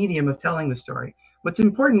of the medium of telling the story. What's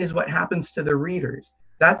important is what happens to the readers.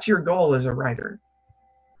 That's your goal as a writer.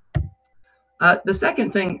 The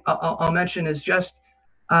second thing I'll mention is just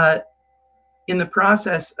in the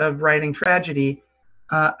process of writing tragedy,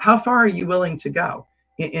 how far are you willing to go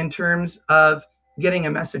in terms of getting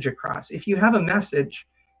a message across? If you have a message,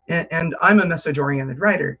 and I'm a message-oriented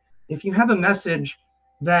writer, if you have a message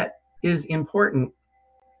that is important,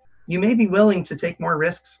 you may be willing to take more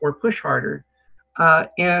risks or push harder.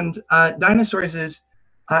 Dinosaurs is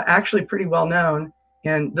actually pretty well known,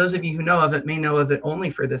 and those of you who know of it may know of it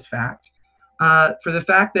only for this fact, for the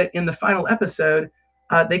fact that in the final episode,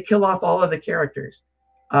 they kill off all of the characters.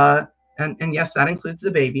 And yes, that includes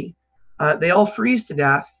the baby. They all freeze to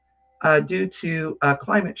death due to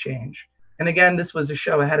climate change. And again, this was a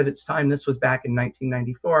show ahead of its time. This was back in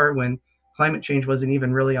 1994 when climate change wasn't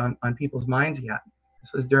even really on people's minds yet.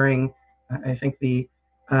 This was during, I think, the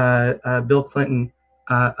Bill Clinton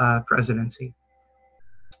presidency.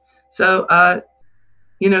 So,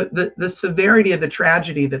 the severity of the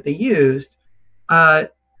tragedy that they used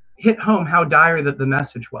hit home how dire that the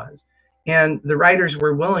message was. And the writers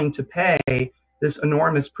were willing to pay this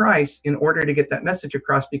enormous price in order to get that message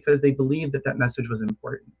across because they believed that that message was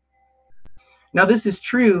important. Now, this is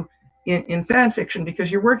true in fan fiction because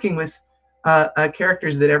you're working with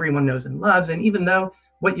characters that everyone knows and loves. And even though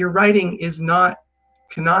what you're writing is not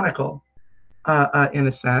canonical in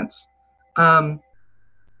a sense,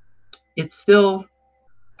 it's still,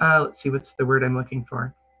 let's see, what's the word I'm looking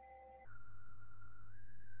for?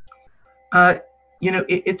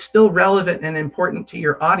 It's still relevant and important to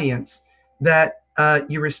your audience that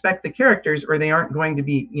you respect the characters or they aren't going to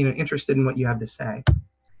be, interested in what you have to say.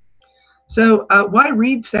 So why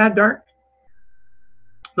read sad, dark?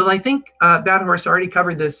 Well, I think Bad Horse already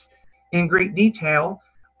covered this in great detail.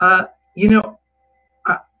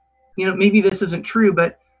 Maybe this isn't true,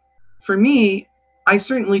 but for me, I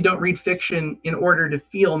certainly don't read fiction in order to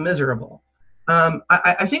feel miserable.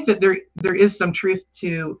 I think that there is some truth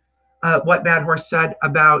to what Bad Horse said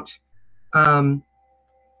about,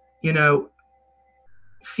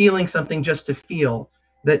 feeling something just to feel,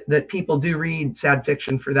 that people do read sad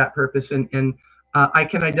fiction for that purpose. And I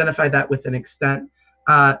can identify that with an extent.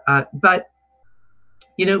 But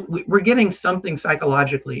we're getting something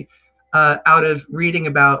psychologically out of reading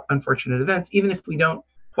about unfortunate events, even if we don't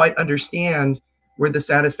quite understand where the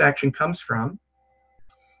satisfaction comes from.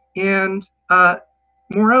 And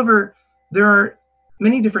moreover, there are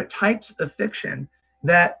many different types of fiction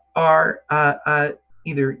that are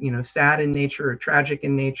either sad in nature or tragic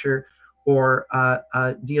in nature, or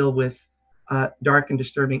deal with dark and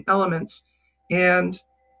disturbing elements. And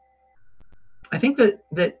I think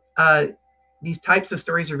that these types of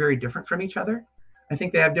stories are very different from each other. I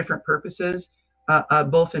think they have different purposes,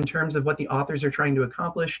 both in terms of what the authors are trying to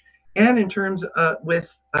accomplish and in terms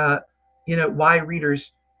with why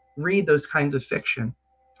readers read those kinds of fiction.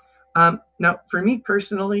 Now, for me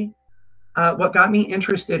personally, what got me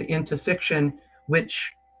interested into fiction,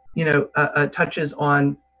 which touches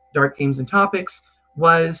on dark themes and topics,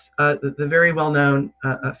 was the very well-known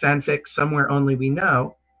fanfic "Somewhere Only We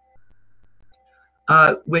Know,"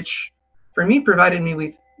 which, for me, provided me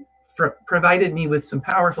with some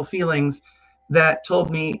powerful feelings that told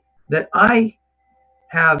me that I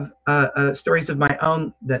have stories of my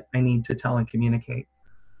own that I need to tell and communicate.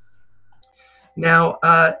 Now,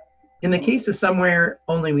 in the case of "Somewhere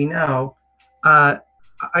Only We Know," I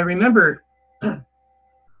remember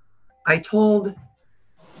I told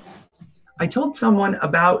someone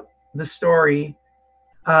about the story,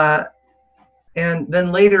 and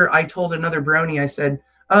then later I told another brony. I said,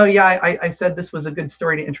 "Oh yeah, I said this was a good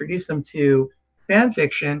story to introduce them to fan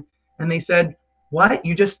fiction," and they said, "What?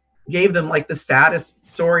 You just gave them like the saddest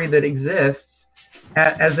story that exists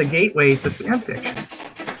as a gateway to fan fiction?"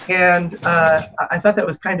 And I thought that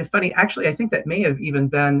was kind of funny. Actually, I think that may have even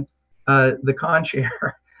been the con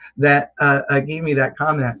chair that gave me that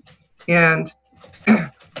comment. And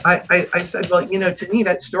I said, well, to me,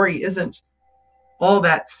 that story isn't all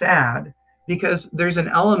that sad because there's an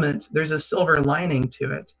element, there's a silver lining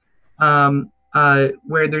to it,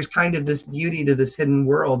 where there's kind of this beauty to this hidden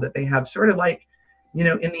world that they have, sort of like, in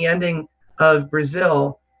the ending of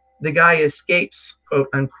Brazil, the guy escapes, quote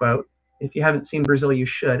unquote. If you haven't seen Brazil, you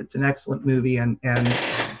should. It's an excellent movie, and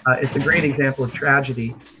it's a great example of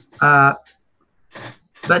tragedy. But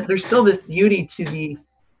there's still this beauty to the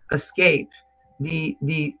escape, the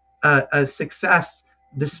success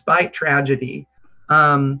despite tragedy.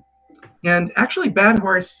 And actually, Bad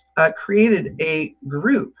Horse created a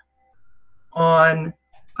group on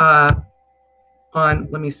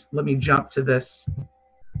let me jump to this.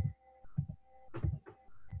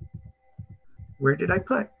 Where did I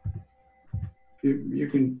put? You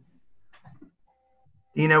can.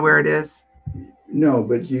 Do you know where it is? No,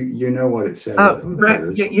 but you know what it said. Oh,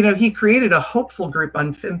 right. He created a hopeful group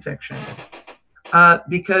on FimFiction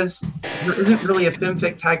because there isn't really a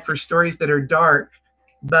FimFic tag for stories that are dark,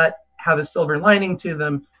 but have a silver lining to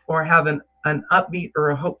them or have an upbeat or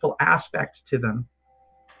a hopeful aspect to them.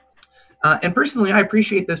 And personally, I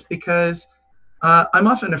appreciate this because I'm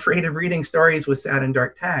often afraid of reading stories with sad and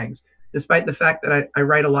dark tags, despite the fact that I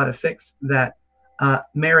write a lot of fics that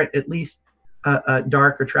merit at least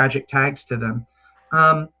dark or tragic tags to them.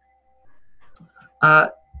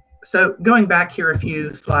 So going back here a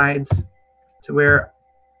few slides to where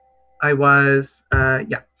I was,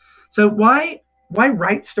 yeah. So why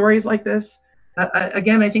write stories like this?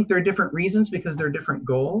 Again, I think there are different reasons because there are different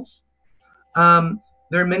goals.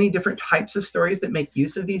 There are many different types of stories that make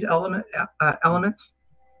use of these elements.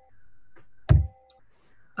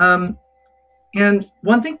 And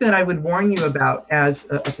one thing that I would warn you about as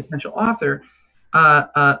a potential author,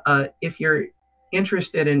 if you're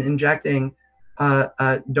interested in injecting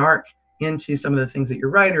dark into some of the things that you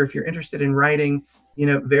write, or if you're interested in writing,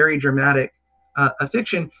 very dramatic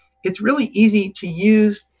fiction, it's really easy to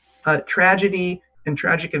use tragedy and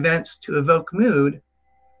tragic events to evoke mood.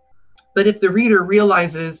 But if the reader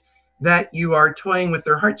realizes that you are toying with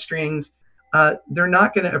their heartstrings, they're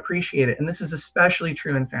not going to appreciate it. And this is especially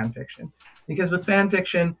true in fan fiction, because with fan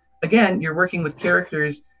fiction, again, you're working with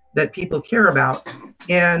characters that people care about.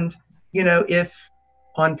 And, if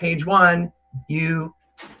on page 1, you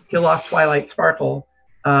kill off Twilight Sparkle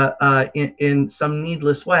in some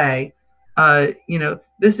needless way,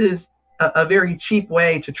 this is a very cheap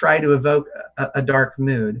way to try to evoke a dark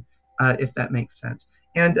mood, if that makes sense.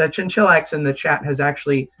 And Chinchillax in the chat has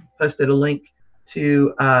actually posted a link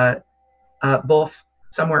to both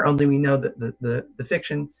Somewhere Only We Know the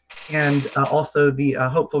fiction and also the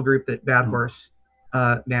hopeful group that Bad Horse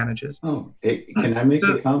manages. Oh, can I make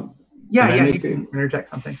a comment? Yeah, you can interject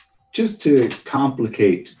something. Just to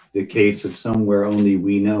complicate the case of Somewhere Only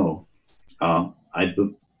We Know,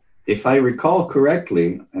 if I recall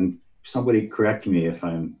correctly, and somebody correct me if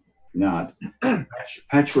I'm not,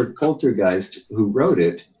 Patchwork Poltergeist, who wrote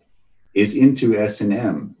it, is into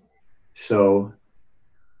S&M. So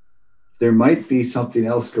there might be something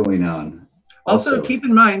else going on. Also, keep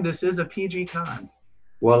in mind, this is a PG con.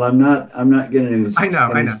 Well, I'm not getting into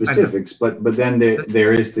specifics, but then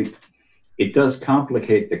there is it does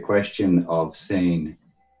complicate the question of saying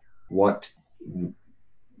what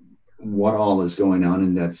all is going on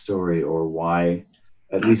in that story, or why,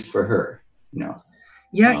 at least for her,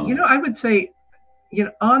 Yeah, I would say,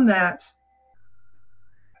 on that,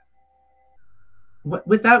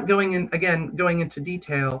 without going into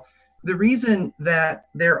detail, the reason that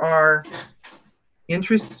there are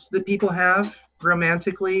interests that people have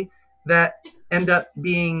romantically that end up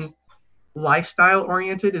being lifestyle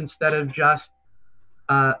oriented instead of just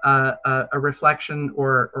a reflection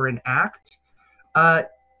or an act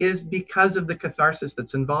is because of the catharsis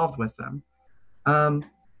that's involved with them. I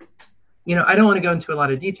don't want to go into a lot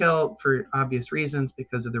of detail for obvious reasons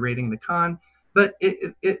because of the rating of the con, but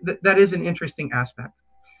that is an interesting aspect.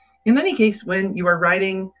 In any case, when you are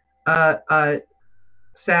writing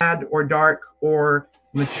sad or dark or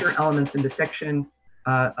mature elements into fiction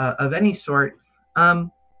of any sort,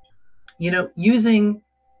 using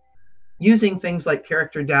things like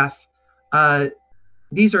character death,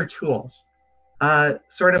 these are tools,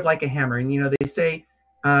 sort of like a hammer. And they say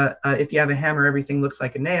if you have a hammer, everything looks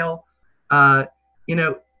like a nail. The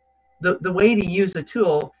way to use a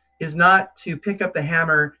tool is not to pick up the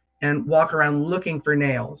hammer and walk around looking for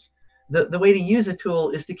nails. The way to use a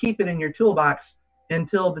tool is to keep it in your toolbox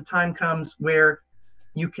until the time comes where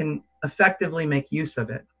you can effectively make use of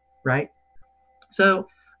it, right? So,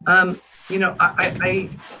 I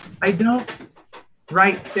don't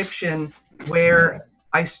write fiction where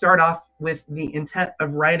I start off with the intent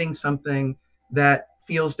of writing something that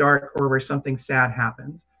feels dark or where something sad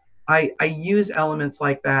happens. I use elements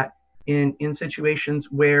like that in situations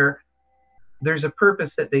where there's a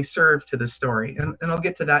purpose that they serve to the story. And I'll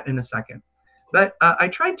get to that in a second. But I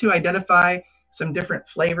tried to identify some different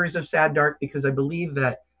flavors of sad dark because I believe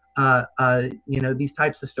that these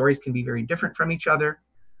types of stories can be very different from each other.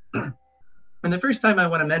 And the first time I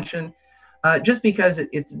want to mention, just because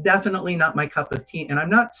it's definitely not my cup of tea, and I'm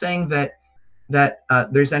not saying that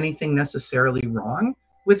there's anything necessarily wrong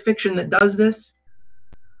with fiction that does this,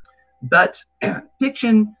 but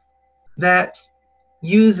fiction that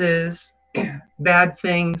uses bad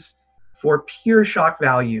things for pure shock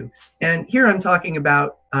value. And here I'm talking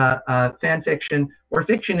about fan fiction or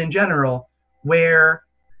fiction in general, where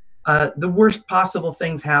the worst possible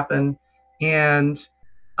things happen, and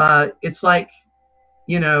it's like,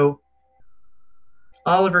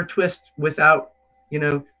 Oliver Twist without,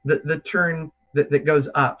 the turn that goes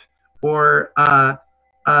up, or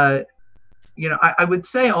I would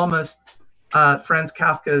say almost Franz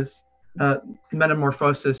Kafka's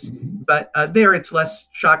Metamorphosis, but there it's less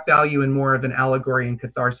shock value and more of an allegory and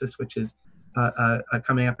catharsis, which is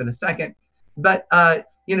coming up in a second. But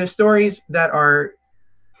stories that are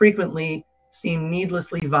frequently seem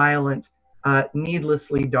needlessly violent,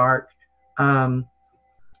 needlessly dark, and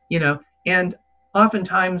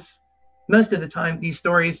oftentimes, most of the time, these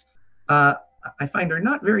stories I find are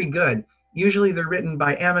not very good. Usually they're written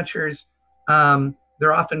by amateurs.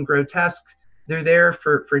 They're often grotesque. They're there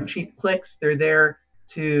for cheap clicks. They're there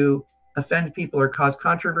to offend people or cause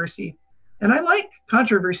controversy. And I like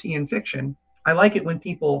controversy in fiction. I like it when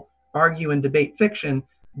people argue and debate fiction,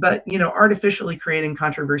 but artificially creating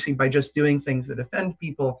controversy by just doing things that offend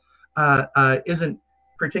people isn't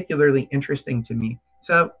particularly interesting to me.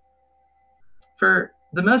 So for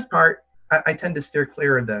the most part, I tend to steer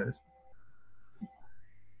clear of those.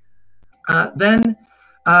 Then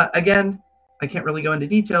again, I can't really go into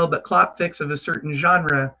detail, but clop fics of a certain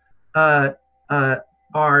genre are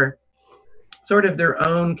sort of their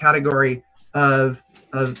own category of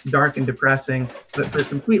dark and depressing, but for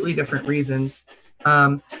completely different reasons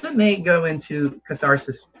that may go into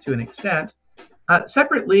catharsis to an extent.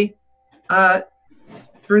 Separately,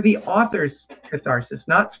 for the author's catharsis,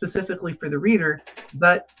 not specifically for the reader,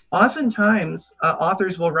 but oftentimes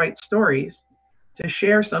authors will write stories to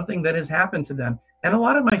share something that has happened to them. And a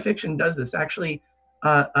lot of my fiction does this. Actually,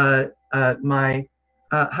 my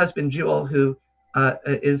husband, Jewel, who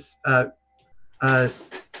is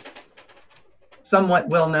somewhat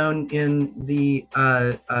well known in the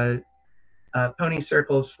pony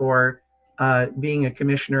circles for being a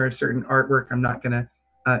commissioner of certain artwork. I'm not going to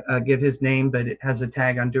give his name, but it has a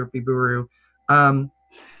tag on Derpy Buru.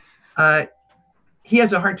 He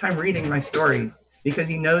has a hard time reading my stories because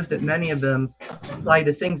he knows that many of them apply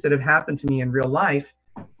to things that have happened to me in real life.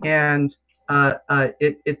 And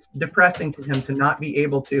it's depressing to him to not be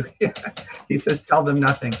able to, he says, tell them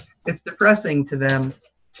nothing. It's depressing to them,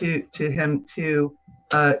 to him to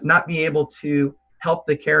not be able to help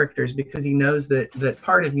the characters because he knows that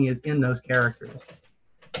part of me is in those characters.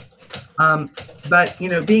 But,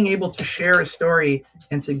 being able to share a story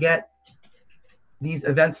and to get these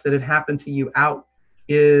events that have happened to you out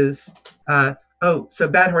is, so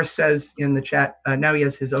Bad Horse says in the chat, now he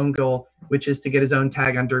has his own goal, which is to get his own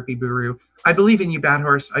tag on Derpy Buru. I believe in you, Bad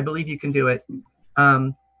Horse. I believe you can do it.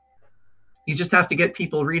 You just have to get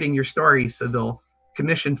people reading your stories so they'll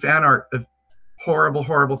commission fan art of horrible,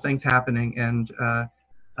 horrible things happening. And,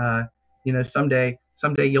 someday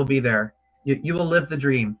you'll be there. You will live the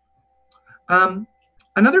dream.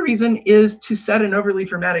 Another reason is to set an overly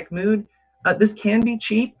dramatic mood. This can be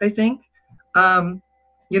cheap, I think. I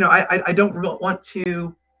don't want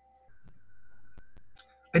to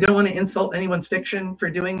insult anyone's fiction for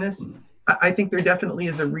doing this. I think there definitely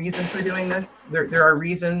is a reason for doing this. There are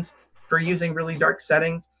reasons for using really dark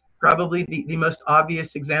settings. Probably the most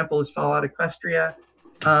obvious example is Fallout Equestria.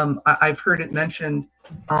 I've heard it mentioned,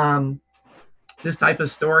 this type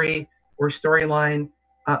of story or storyline.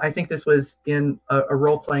 I think this was in a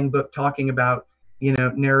role-playing book talking about,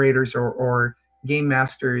 narrators or game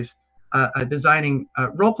masters designing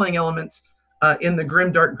role-playing elements in the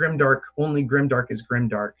grimdark. Only grimdark is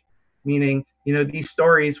grimdark, meaning these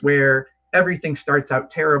stories where everything starts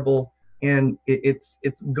out terrible and it's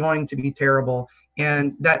going to be terrible,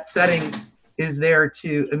 and that setting is there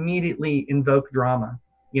to immediately invoke drama.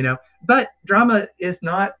 But drama is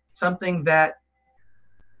not something that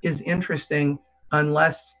is interesting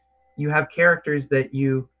unless you have characters that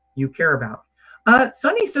you care about.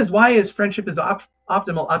 Sunny says, why is friendship is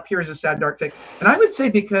optimal up here as a sad dark fic? And I would say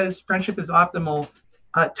because friendship is optimal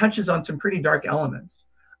touches on some pretty dark elements.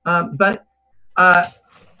 But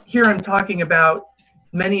here I'm talking about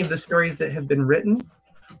many of the stories that have been written.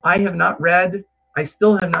 I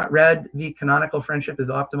still have not read the canonical Friendship is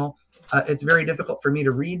Optimal. It's very difficult for me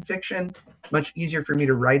to read fiction, much easier for me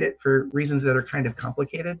to write it for reasons that are kind of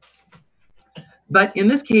complicated. But in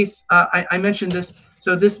this case, I mentioned this,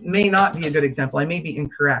 so this may not be a good example. I may be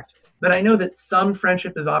incorrect, but I know that some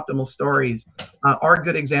Friendship is Optimal stories are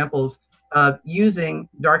good examples of using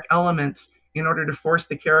dark elements in order to force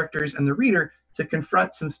the characters and the reader to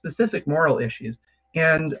confront some specific moral issues.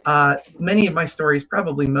 And many of my stories,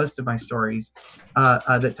 probably most of my stories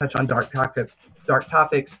that touch on dark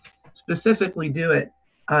topics, specifically do it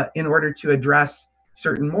in order to address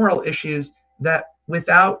certain moral issues that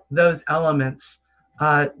without those elements,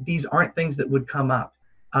 these aren't things that would come up.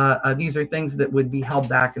 These are things that would be held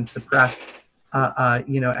back and suppressed,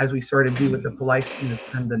 as we sort of do with the politeness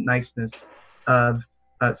and the niceness of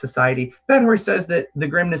society. Bad Horse says that the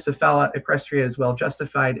grimness of Fallout Equestria is well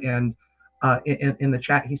justified, and in the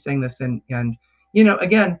chat he's saying this, and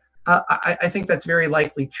again, I think that's very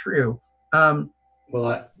likely true.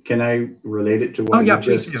 Well, can I relate it to what you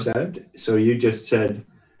just said? So you just said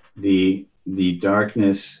the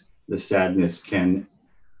darkness, the sadness can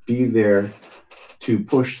be there to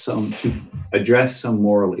address some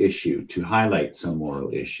moral issue, to highlight some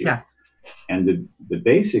moral issue. Yes. And the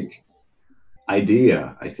basic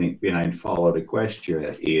idea, I think, behind Fallout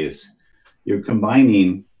Equestria is you're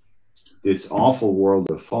combining this awful world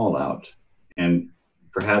of Fallout, and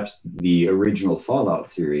perhaps the original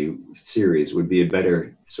Fallout series would be a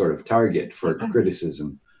better sort of target for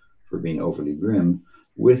criticism for being overly grim,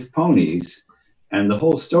 with ponies. And the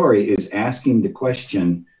whole story is asking the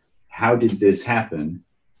question, how did this happen?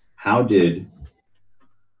 How did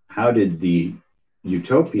the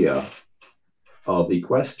utopia of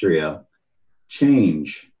Equestria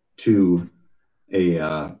change to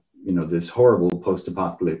a this horrible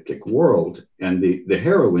post-apocalyptic world? And the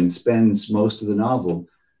heroine spends most of the novel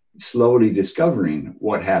slowly discovering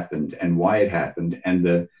what happened and why it happened.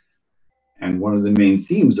 And one of the main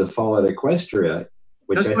themes of Fallout Equestria,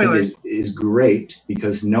 which I think is great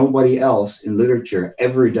because nobody else in literature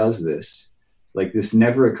ever does this, like this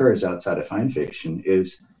never occurs outside of fan fiction,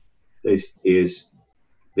 is they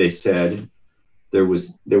said there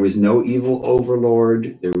was no evil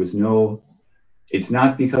overlord, it's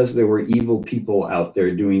not because there were evil people out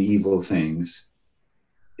there doing evil things.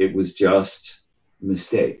 It was just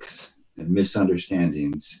mistakes and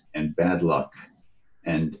misunderstandings and bad luck,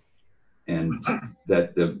 and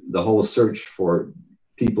that the whole search for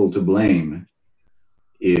people to blame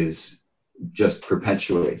just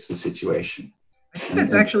perpetuates the situation. I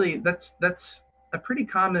think that's a pretty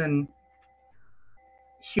common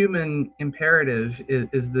human imperative,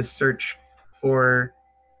 is this search for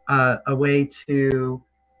a way to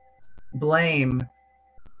blame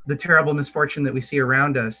the terrible misfortune that we see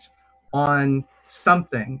around us on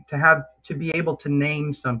something, to be able to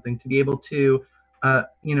name something, to be able to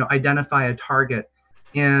identify a target.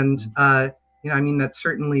 And that's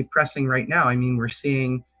certainly pressing right now. We're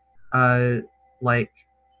seeing America's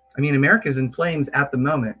in flames at the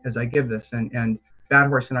moment as I give this, and Bad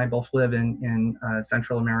Horse and I both live in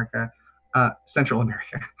Central America.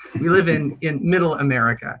 We live in Middle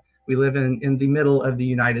America. We live in the middle of the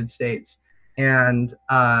United States, and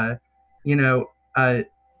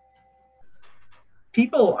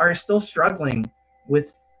people are still struggling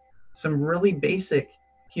with some really basic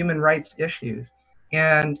human rights issues.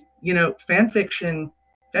 And fan fiction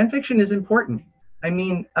is important.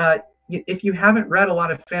 If you haven't read a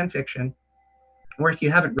lot of fan fiction, or if you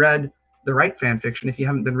haven't read the right fan fiction, if you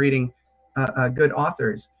haven't been reading good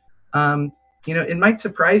authors, it might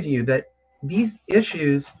surprise you that these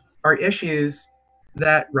issues are issues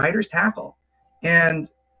that writers tackle, and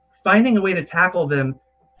finding a way to tackle them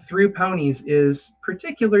through ponies is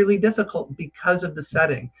particularly difficult because of the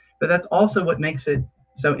setting. But that's also what makes it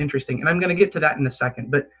so interesting. And I'm going to get to that in a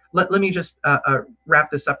second, but let me just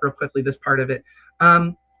wrap this up real quickly, this part of it.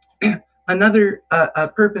 Another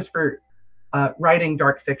purpose for writing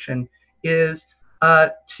dark fiction is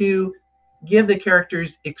to give the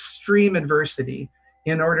characters extreme adversity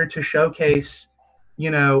in order to showcase,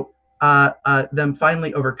 them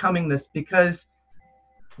finally overcoming this. Because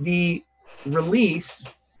the release,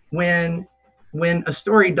 when a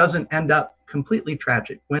story doesn't end up completely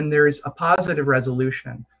tragic, when there's a positive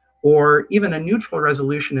resolution, or even a neutral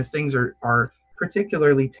resolution if things are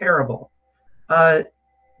particularly terrible,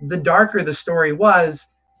 the darker the story was,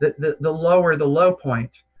 the lower the low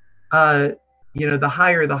point, the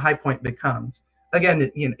higher the high point becomes.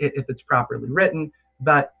 Again, if it's properly written,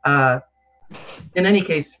 but in any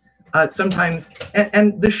case, sometimes,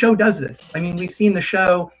 and the show does this. I mean, we've seen the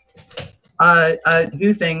show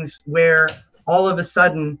do things where all of a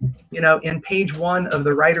sudden, in page 1 of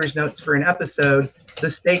the writer's notes for an episode, the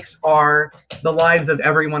stakes are the lives of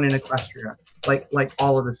everyone in Equestria, like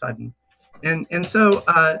all of a sudden. And so,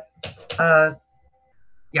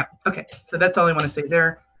 yeah, okay. So that's all I want to say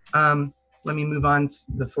there. Let me move on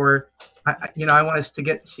before, I want us to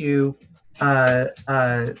get to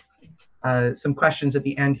some questions at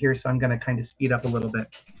the end here, so I'm going to kind of speed up a little bit.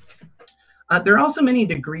 There are also many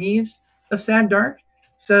degrees of sad dark.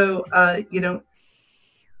 So,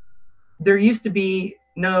 there used to be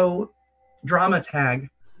no drama tag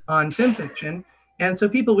on fanfiction, and so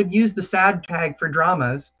people would use the sad tag for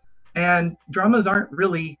dramas, and dramas aren't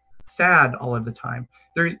really sad all of the time.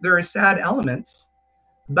 There are sad elements,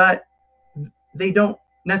 but they don't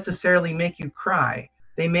necessarily make you cry.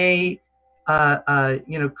 They may,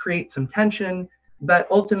 create some tension, but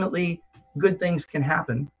ultimately good things can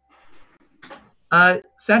happen.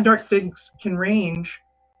 Sad dark fics can range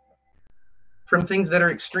from things that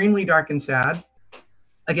are extremely dark and sad,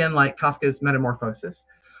 again, like Kafka's Metamorphosis,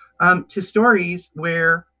 to stories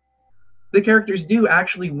where the characters do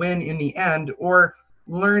actually win in the end or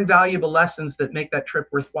learn valuable lessons that make that trip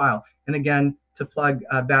worthwhile. And again, to plug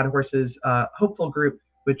Bad Horse's Hopeful group,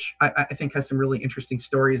 which I think has some really interesting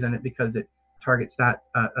stories in it because it targets that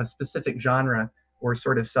a specific genre or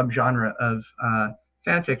sort of subgenre of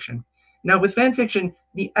fan fiction. Now, with fan fiction,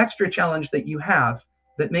 the extra challenge that you have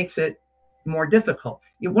that makes it more difficult.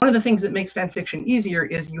 One of the things that makes fan fiction easier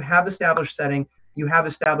is you have established setting, you have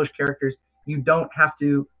established characters, you don't have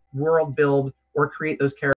to world build or create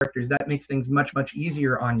those characters. That makes things much, much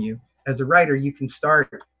easier on you. As a writer, you can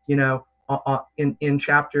start, in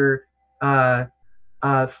chapter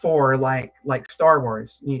 4, like Star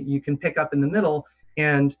Wars. You can pick up in the middle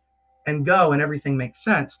and go, and everything makes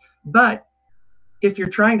sense. But if you're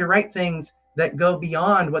trying to write things that go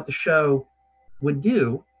beyond what the show would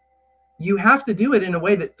do, you have to do it in a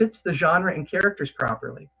way that fits the genre and characters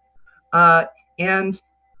properly. And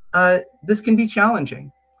this can be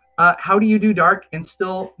challenging. How do you do dark and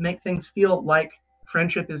still make things feel like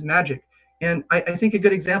friendship is magic? And I think a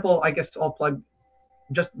good example, I guess I'll plug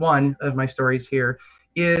just one of my stories here,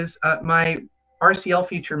 is my RCL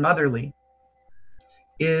feature Motherly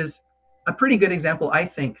is a pretty good example, I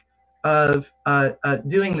think, of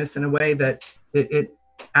doing this in a way that it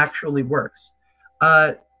actually works.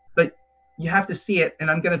 But you have to see it, and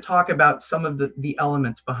I'm going to talk about some of the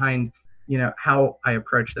elements behind how I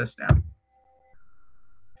approach this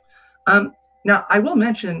now. Now, I will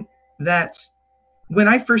mention that when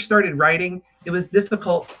I first started writing, it was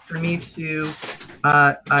difficult for me to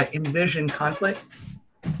envision conflict.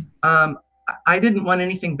 I didn't want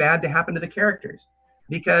anything bad to happen to the characters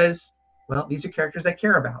because, well, these are characters I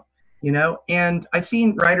care about, and I've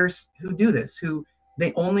seen writers who do this, who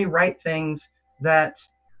they only write things that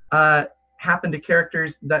happen to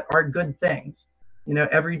characters that are good things.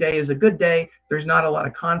 Every day is a good day. There's not a lot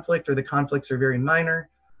of conflict, or the conflicts are very minor.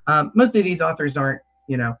 Most of these authors aren't,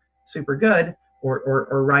 super good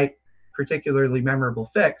or write particularly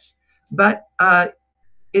memorable fics, but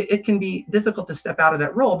it can be difficult to step out of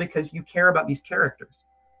that role because you care about these characters.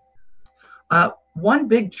 One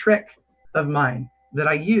big trick of mine that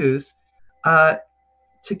I use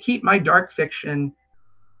to keep my dark fiction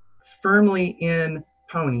firmly in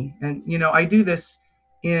Pony, and I do this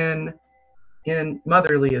in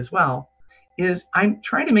Motherly as well, is I'm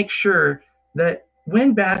trying to make sure that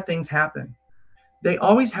when bad things happen, they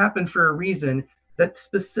always happen for a reason that's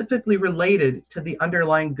specifically related to the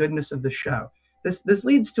underlying goodness of the show. This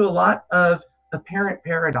leads to a lot of apparent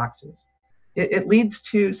paradoxes. It leads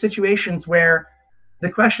to situations where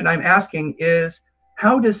the question I'm asking is,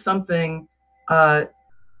 how does something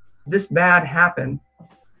this bad happen?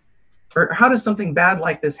 Or how does something bad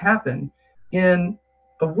like this happen in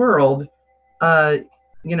a world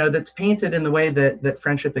that's painted in the way that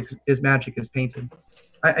friendship is magic is painted?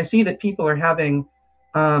 I see that people are having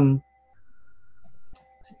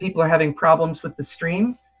problems with the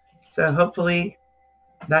stream, so hopefully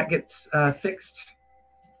that gets fixed.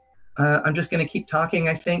 I'm just going to keep talking,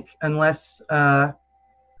 I think, unless well,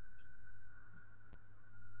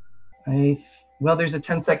 there's a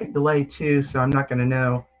 10-second delay too, so I'm not going to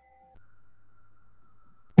know.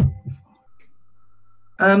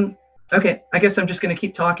 Okay, I guess I'm just going to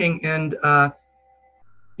keep talking, and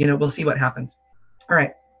we'll see what happens. All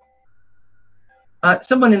right.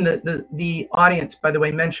 Someone in the audience, by the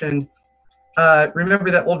way, mentioned,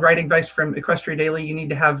 remember that old writing advice from Equestria Daily, you need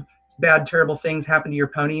to have bad, terrible things happen to your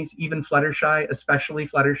ponies, even Fluttershy, especially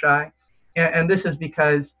Fluttershy. And this is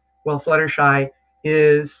because, well, Fluttershy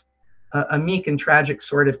is a meek and tragic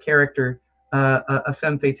sort of character, a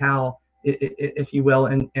femme fatale, if you will,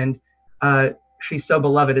 and she's so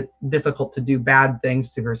beloved, it's difficult to do bad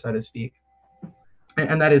things to her, so to speak.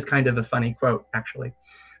 And that is kind of a funny quote, actually.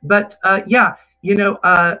 But yeah, you know,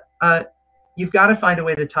 you've got to find a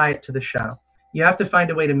way to tie it to the show. You have to find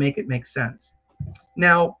a way to make it make sense.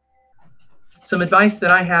 Now, some advice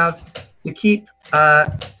that I have to keep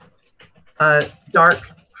dark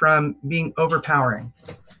from being overpowering,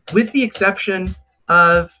 with the exception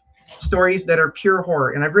of stories that are pure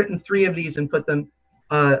horror. And I've written 3 of these and put them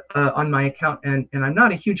on my account, and I'm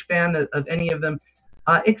not a huge fan of any of them,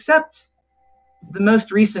 except the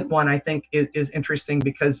most recent one. I think is interesting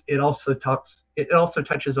because it also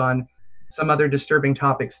touches on some other disturbing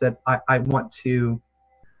topics that I wanted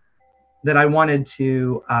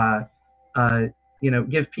to you know,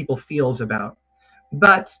 give people feels about.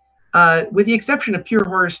 But with the exception of pure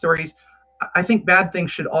horror stories, I think bad things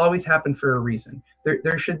should always happen for a reason.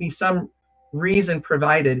 There should be some reason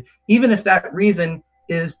provided, even if that reason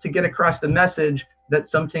is to get across the message that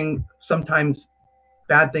sometimes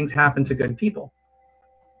bad things happen to good people.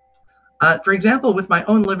 For example, with my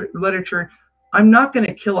own literature, I'm not going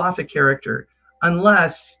to kill off a character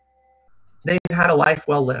unless they've had a life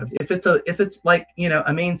well lived. If it's like, you know,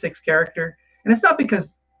 a main 6 character, and it's not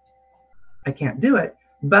because I can't do it,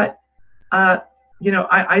 but you know,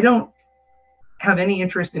 I don't have any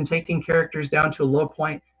interest in taking characters down to a low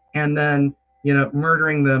point and then, you know,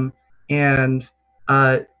 murdering them and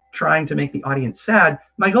trying to make the audience sad.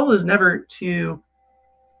 My goal is never to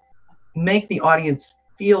make the audience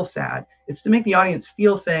feel sad. It's to make the audience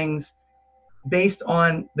feel things based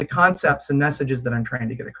on the concepts and messages that I'm trying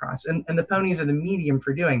to get across. And the ponies are the medium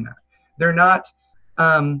for doing that. They're not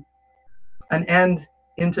an end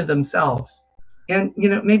into themselves. And, you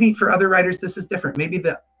know, maybe for other writers, this is different. Maybe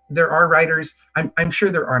there are writers, I'm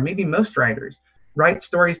sure there are, maybe most writers write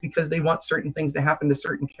stories because they want certain things to happen to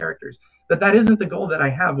certain characters. But that isn't the goal that I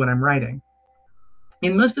have when I'm writing.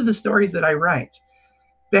 In most of the stories that I write,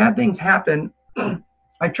 bad things happen.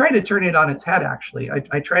 I try to turn it on its head, actually.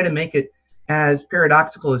 I try to make it as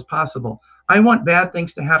paradoxical as possible. I want bad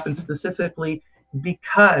things to happen specifically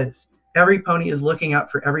because every pony is looking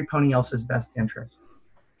out for every pony else's best interest.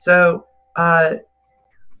 So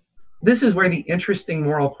this is where the interesting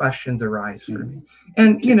moral questions arise for me.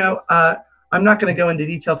 And, you know, I'm not going to go into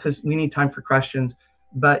detail because we need time for questions,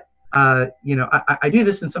 but, you know, I do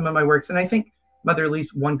this in some of my works, and I think Mother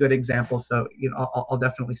Lee's one good example. So, you know, I'll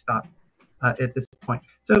definitely stop at this point.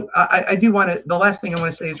 So I do want to, the last thing I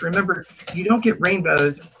want to say is, remember, you don't get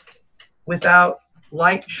rainbows without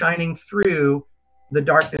light shining through the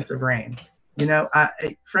darkness of rain. You know,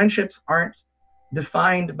 friendships aren't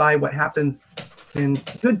defined by what happens in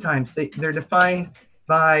good times. They're defined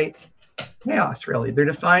by chaos, really. They're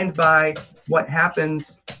defined by what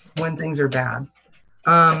happens when things are bad.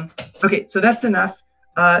 Okay, so that's enough.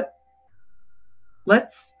 I'd like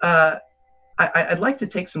to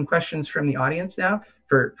take some questions from the audience now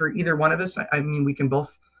for either one of us. I mean, we can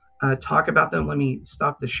both talk about them. Let me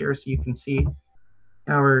stop the share so you can see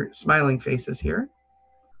our smiling faces here.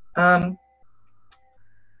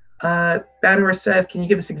 Bad Horse says, can you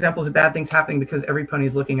give us examples of bad things happening because every pony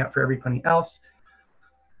is looking out for every pony else?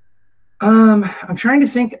 I'm trying to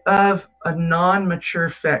think of a non-mature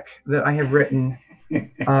fic that I have written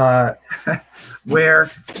where,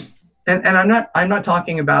 and I'm not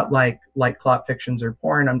talking about like plot fictions or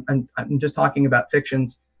porn. I'm just talking about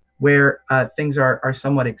fictions where things are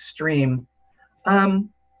somewhat extreme. You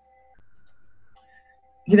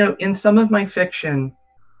know, in some of my fiction,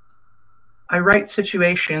 I write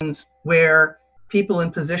situations where people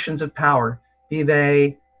in positions of power, be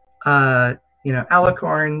they, you know,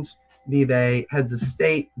 alicorns, be they heads of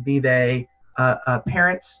state, be they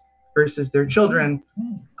parents versus their children,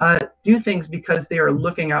 do things because they are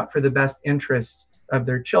looking out for the best interests of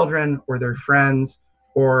their children or their friends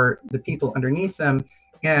or the people underneath them.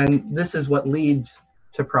 And this is what leads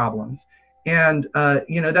to problems. And,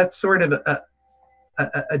 you know, that's sort of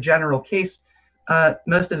a general case.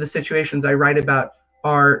 Most of the situations I write about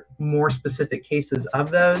are more specific cases of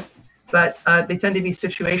those, but they tend to be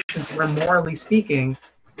situations where, morally speaking,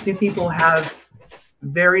 two people have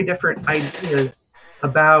very different ideas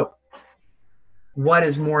about what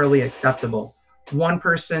is morally acceptable. One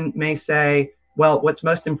person may say, well, what's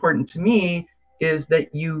most important to me is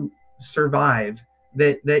that you survive,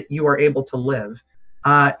 that you are able to live.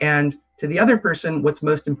 And to the other person, what's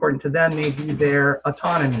most important to them may be their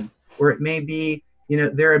autonomy, or it may be, you know,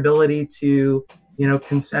 their ability to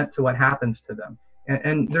consent to what happens to them.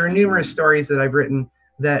 And there are numerous stories that I've written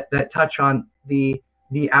that touch on the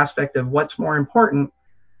aspect of what's more important,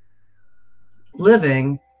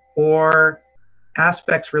 living, or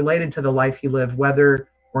aspects related to the life you live, whether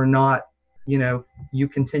or not you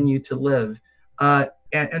continue to live.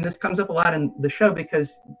 And this comes up a lot in the show,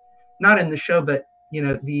 because not in the show, but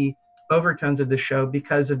the overtones of the show,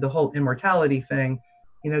 because of the whole immortality thing.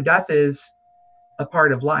 Death is a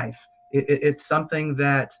part of life. It's something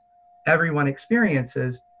that everyone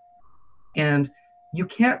experiences, and you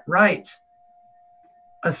can't write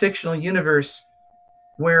a fictional universe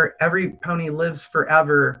where every pony lives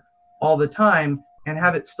forever all the time and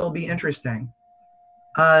have it still be interesting.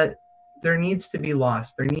 There needs to be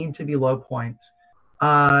loss. There need to be low points.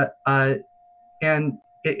 And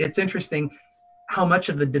it's interesting how much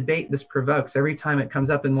of the debate this provokes. Every time it comes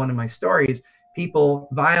up in one of my stories, people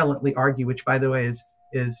violently argue, which, by the way,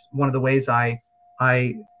 is one of the ways I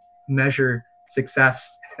measure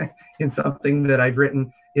success in something that I've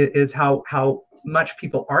written, is how much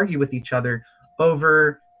people argue with each other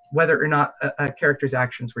over whether or not a character's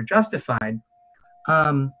actions were justified.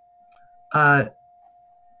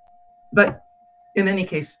 But in any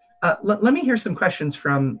case, let me hear some questions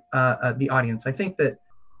from the audience. I think that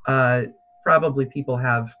probably people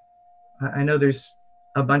have, I know there's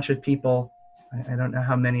a bunch of people, I don't know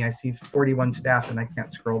how many, I see 41 staff and I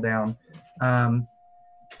can't scroll down. But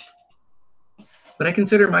I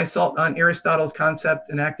consider myself on Aristotle's concept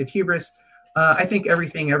an act of hubris. I think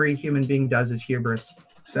everything every human being does is hubris.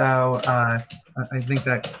 So I think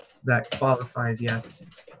that qualifies, yes.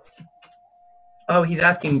 Oh, he's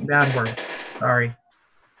asking Bad Horse. Sorry.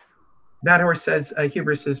 Bad Horse says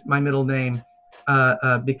hubris is my middle name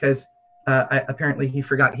because apparently he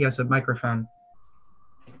forgot he has a microphone.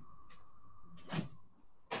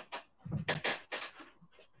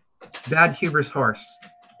 Bad Hubris Horse.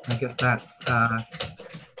 I guess that's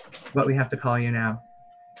what we have to call you now.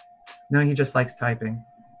 No, he just likes typing.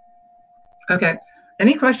 Okay.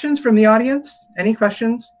 Any questions from the audience? Any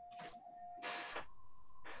questions?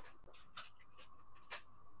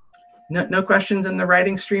 No questions in the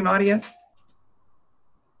writing stream audience?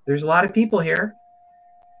 There's a lot of people here.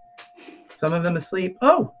 Some of them asleep.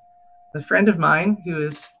 Oh, a friend of mine who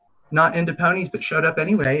is not into ponies but showed up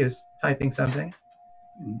anyway is typing something.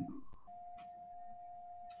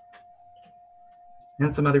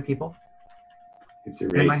 And some other people. It's a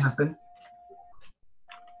race. And my husband.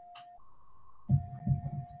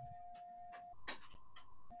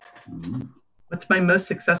 What's my most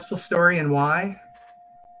successful story and why?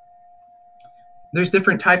 There's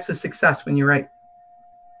different types of success when you write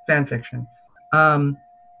fan fiction.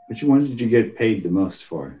 Which one did you get paid the most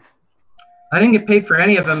for? I didn't get paid for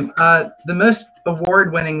any of them. The most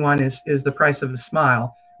award-winning one is The Price of a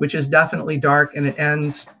Smile, which is definitely dark, and it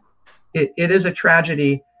ends. It is a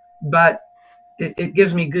tragedy, but it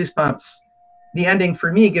gives me goosebumps. The ending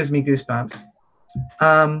for me gives me goosebumps.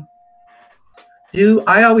 Do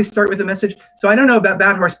I always start with a message? So I don't know about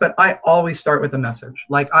Bad Horse, but I always start with a message.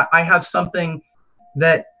 Like I have something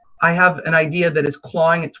that I have an idea that is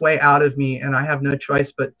clawing its way out of me, and I have no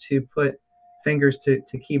choice but to put fingers to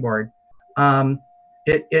keyboard.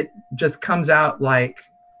 It just comes out like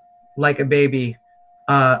a baby,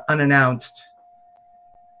 unannounced.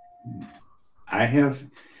 I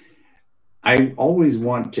always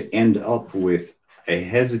want to end up with, I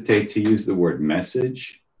hesitate to use the word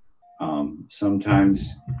message.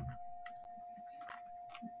 Sometimes,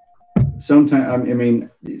 I mean,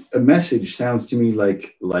 a message sounds to me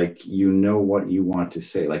like you know what you want to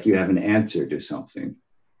say, like you have an answer to something.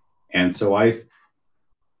 And so I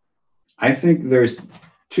think there's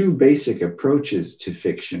two basic approaches to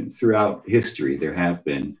fiction throughout history. There have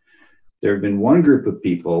been one group of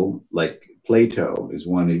people, like Plato is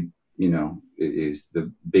one who, is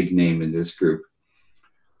the big name in this group,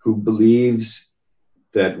 who believes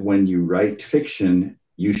that when you write fiction,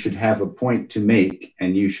 you should have a point to make,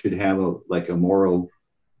 and you should have a moral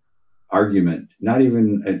argument, not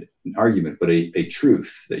even an argument, but a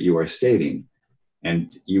truth that you are stating.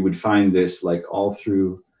 And you would find this like all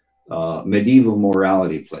through medieval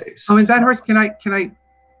morality plays. Oh, and Bad Horse, can I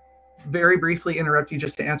very briefly interrupt you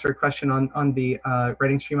just to answer a question on the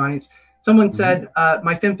writing stream audience? Someone said,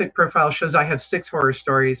 my fanfic profile shows I have 6 horror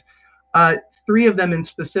stories. 3 of them in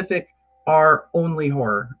specific are only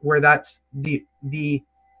horror, where that's the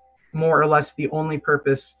more or less the only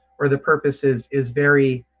purpose, or the purpose is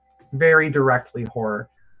very, very directly horror.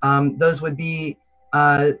 Those would be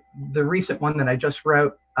the recent one that I just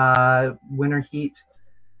wrote, Winter Heat,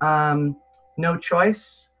 No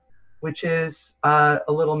Choice, which is a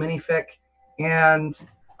little mini fic, and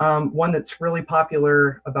one that's really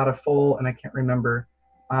popular about a foal, and I can't remember.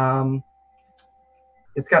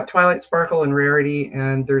 It's got Twilight Sparkle and Rarity,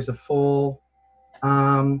 and there's a foal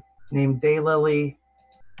named Daylily.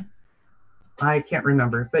 I can't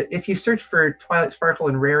remember, but if you search for Twilight Sparkle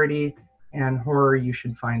and Rarity and horror, you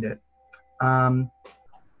should find it. Go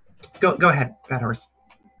ahead, Bad Horse.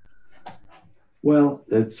 Well,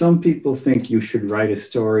 some people think you should write a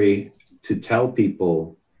story to tell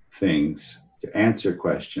people things, to answer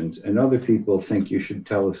questions, and other people think you should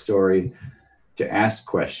tell a story to ask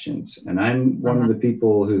questions. And I'm one of the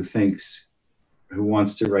people who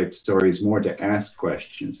wants to write stories more to ask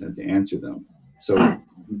questions than to answer them. So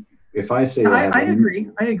if I say I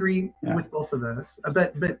agree with both of those,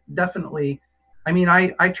 but definitely, I mean,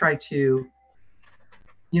 I try to,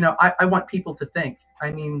 I want people to think.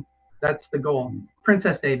 I mean, that's the goal.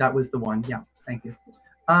 Princess Day, that was the one. Yeah, thank you.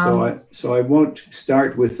 So I won't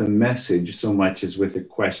start with a message so much as with a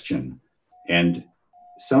question. And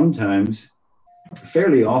sometimes,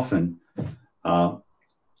 fairly often,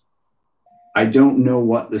 I don't know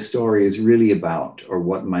what the story is really about or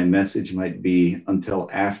what my message might be until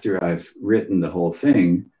after I've written the whole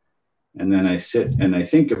thing. And then I sit and I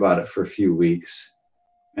think about it for a few weeks.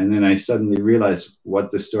 And then I suddenly realize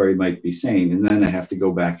what the story might be saying. And then I have to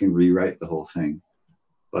go back and rewrite the whole thing.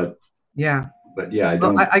 But yeah, I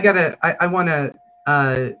don't. Well, I want to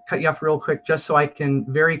cut you off real quick just so I can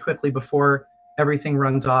very quickly before everything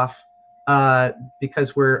runs off,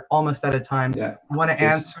 because we're almost out of time. Yeah, I want to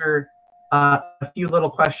answer a few little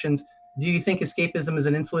questions. Do you think escapism is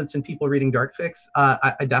an influence in people reading dark fics?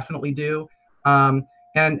 I definitely do.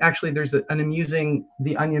 And actually, there's an amusing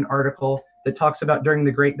The Onion article that talks about during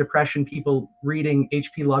the Great Depression, people reading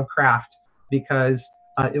H.P. Lovecraft because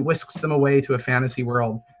it whisks them away to a fantasy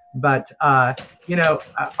world. But, a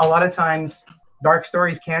lot of times dark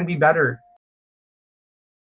stories can be better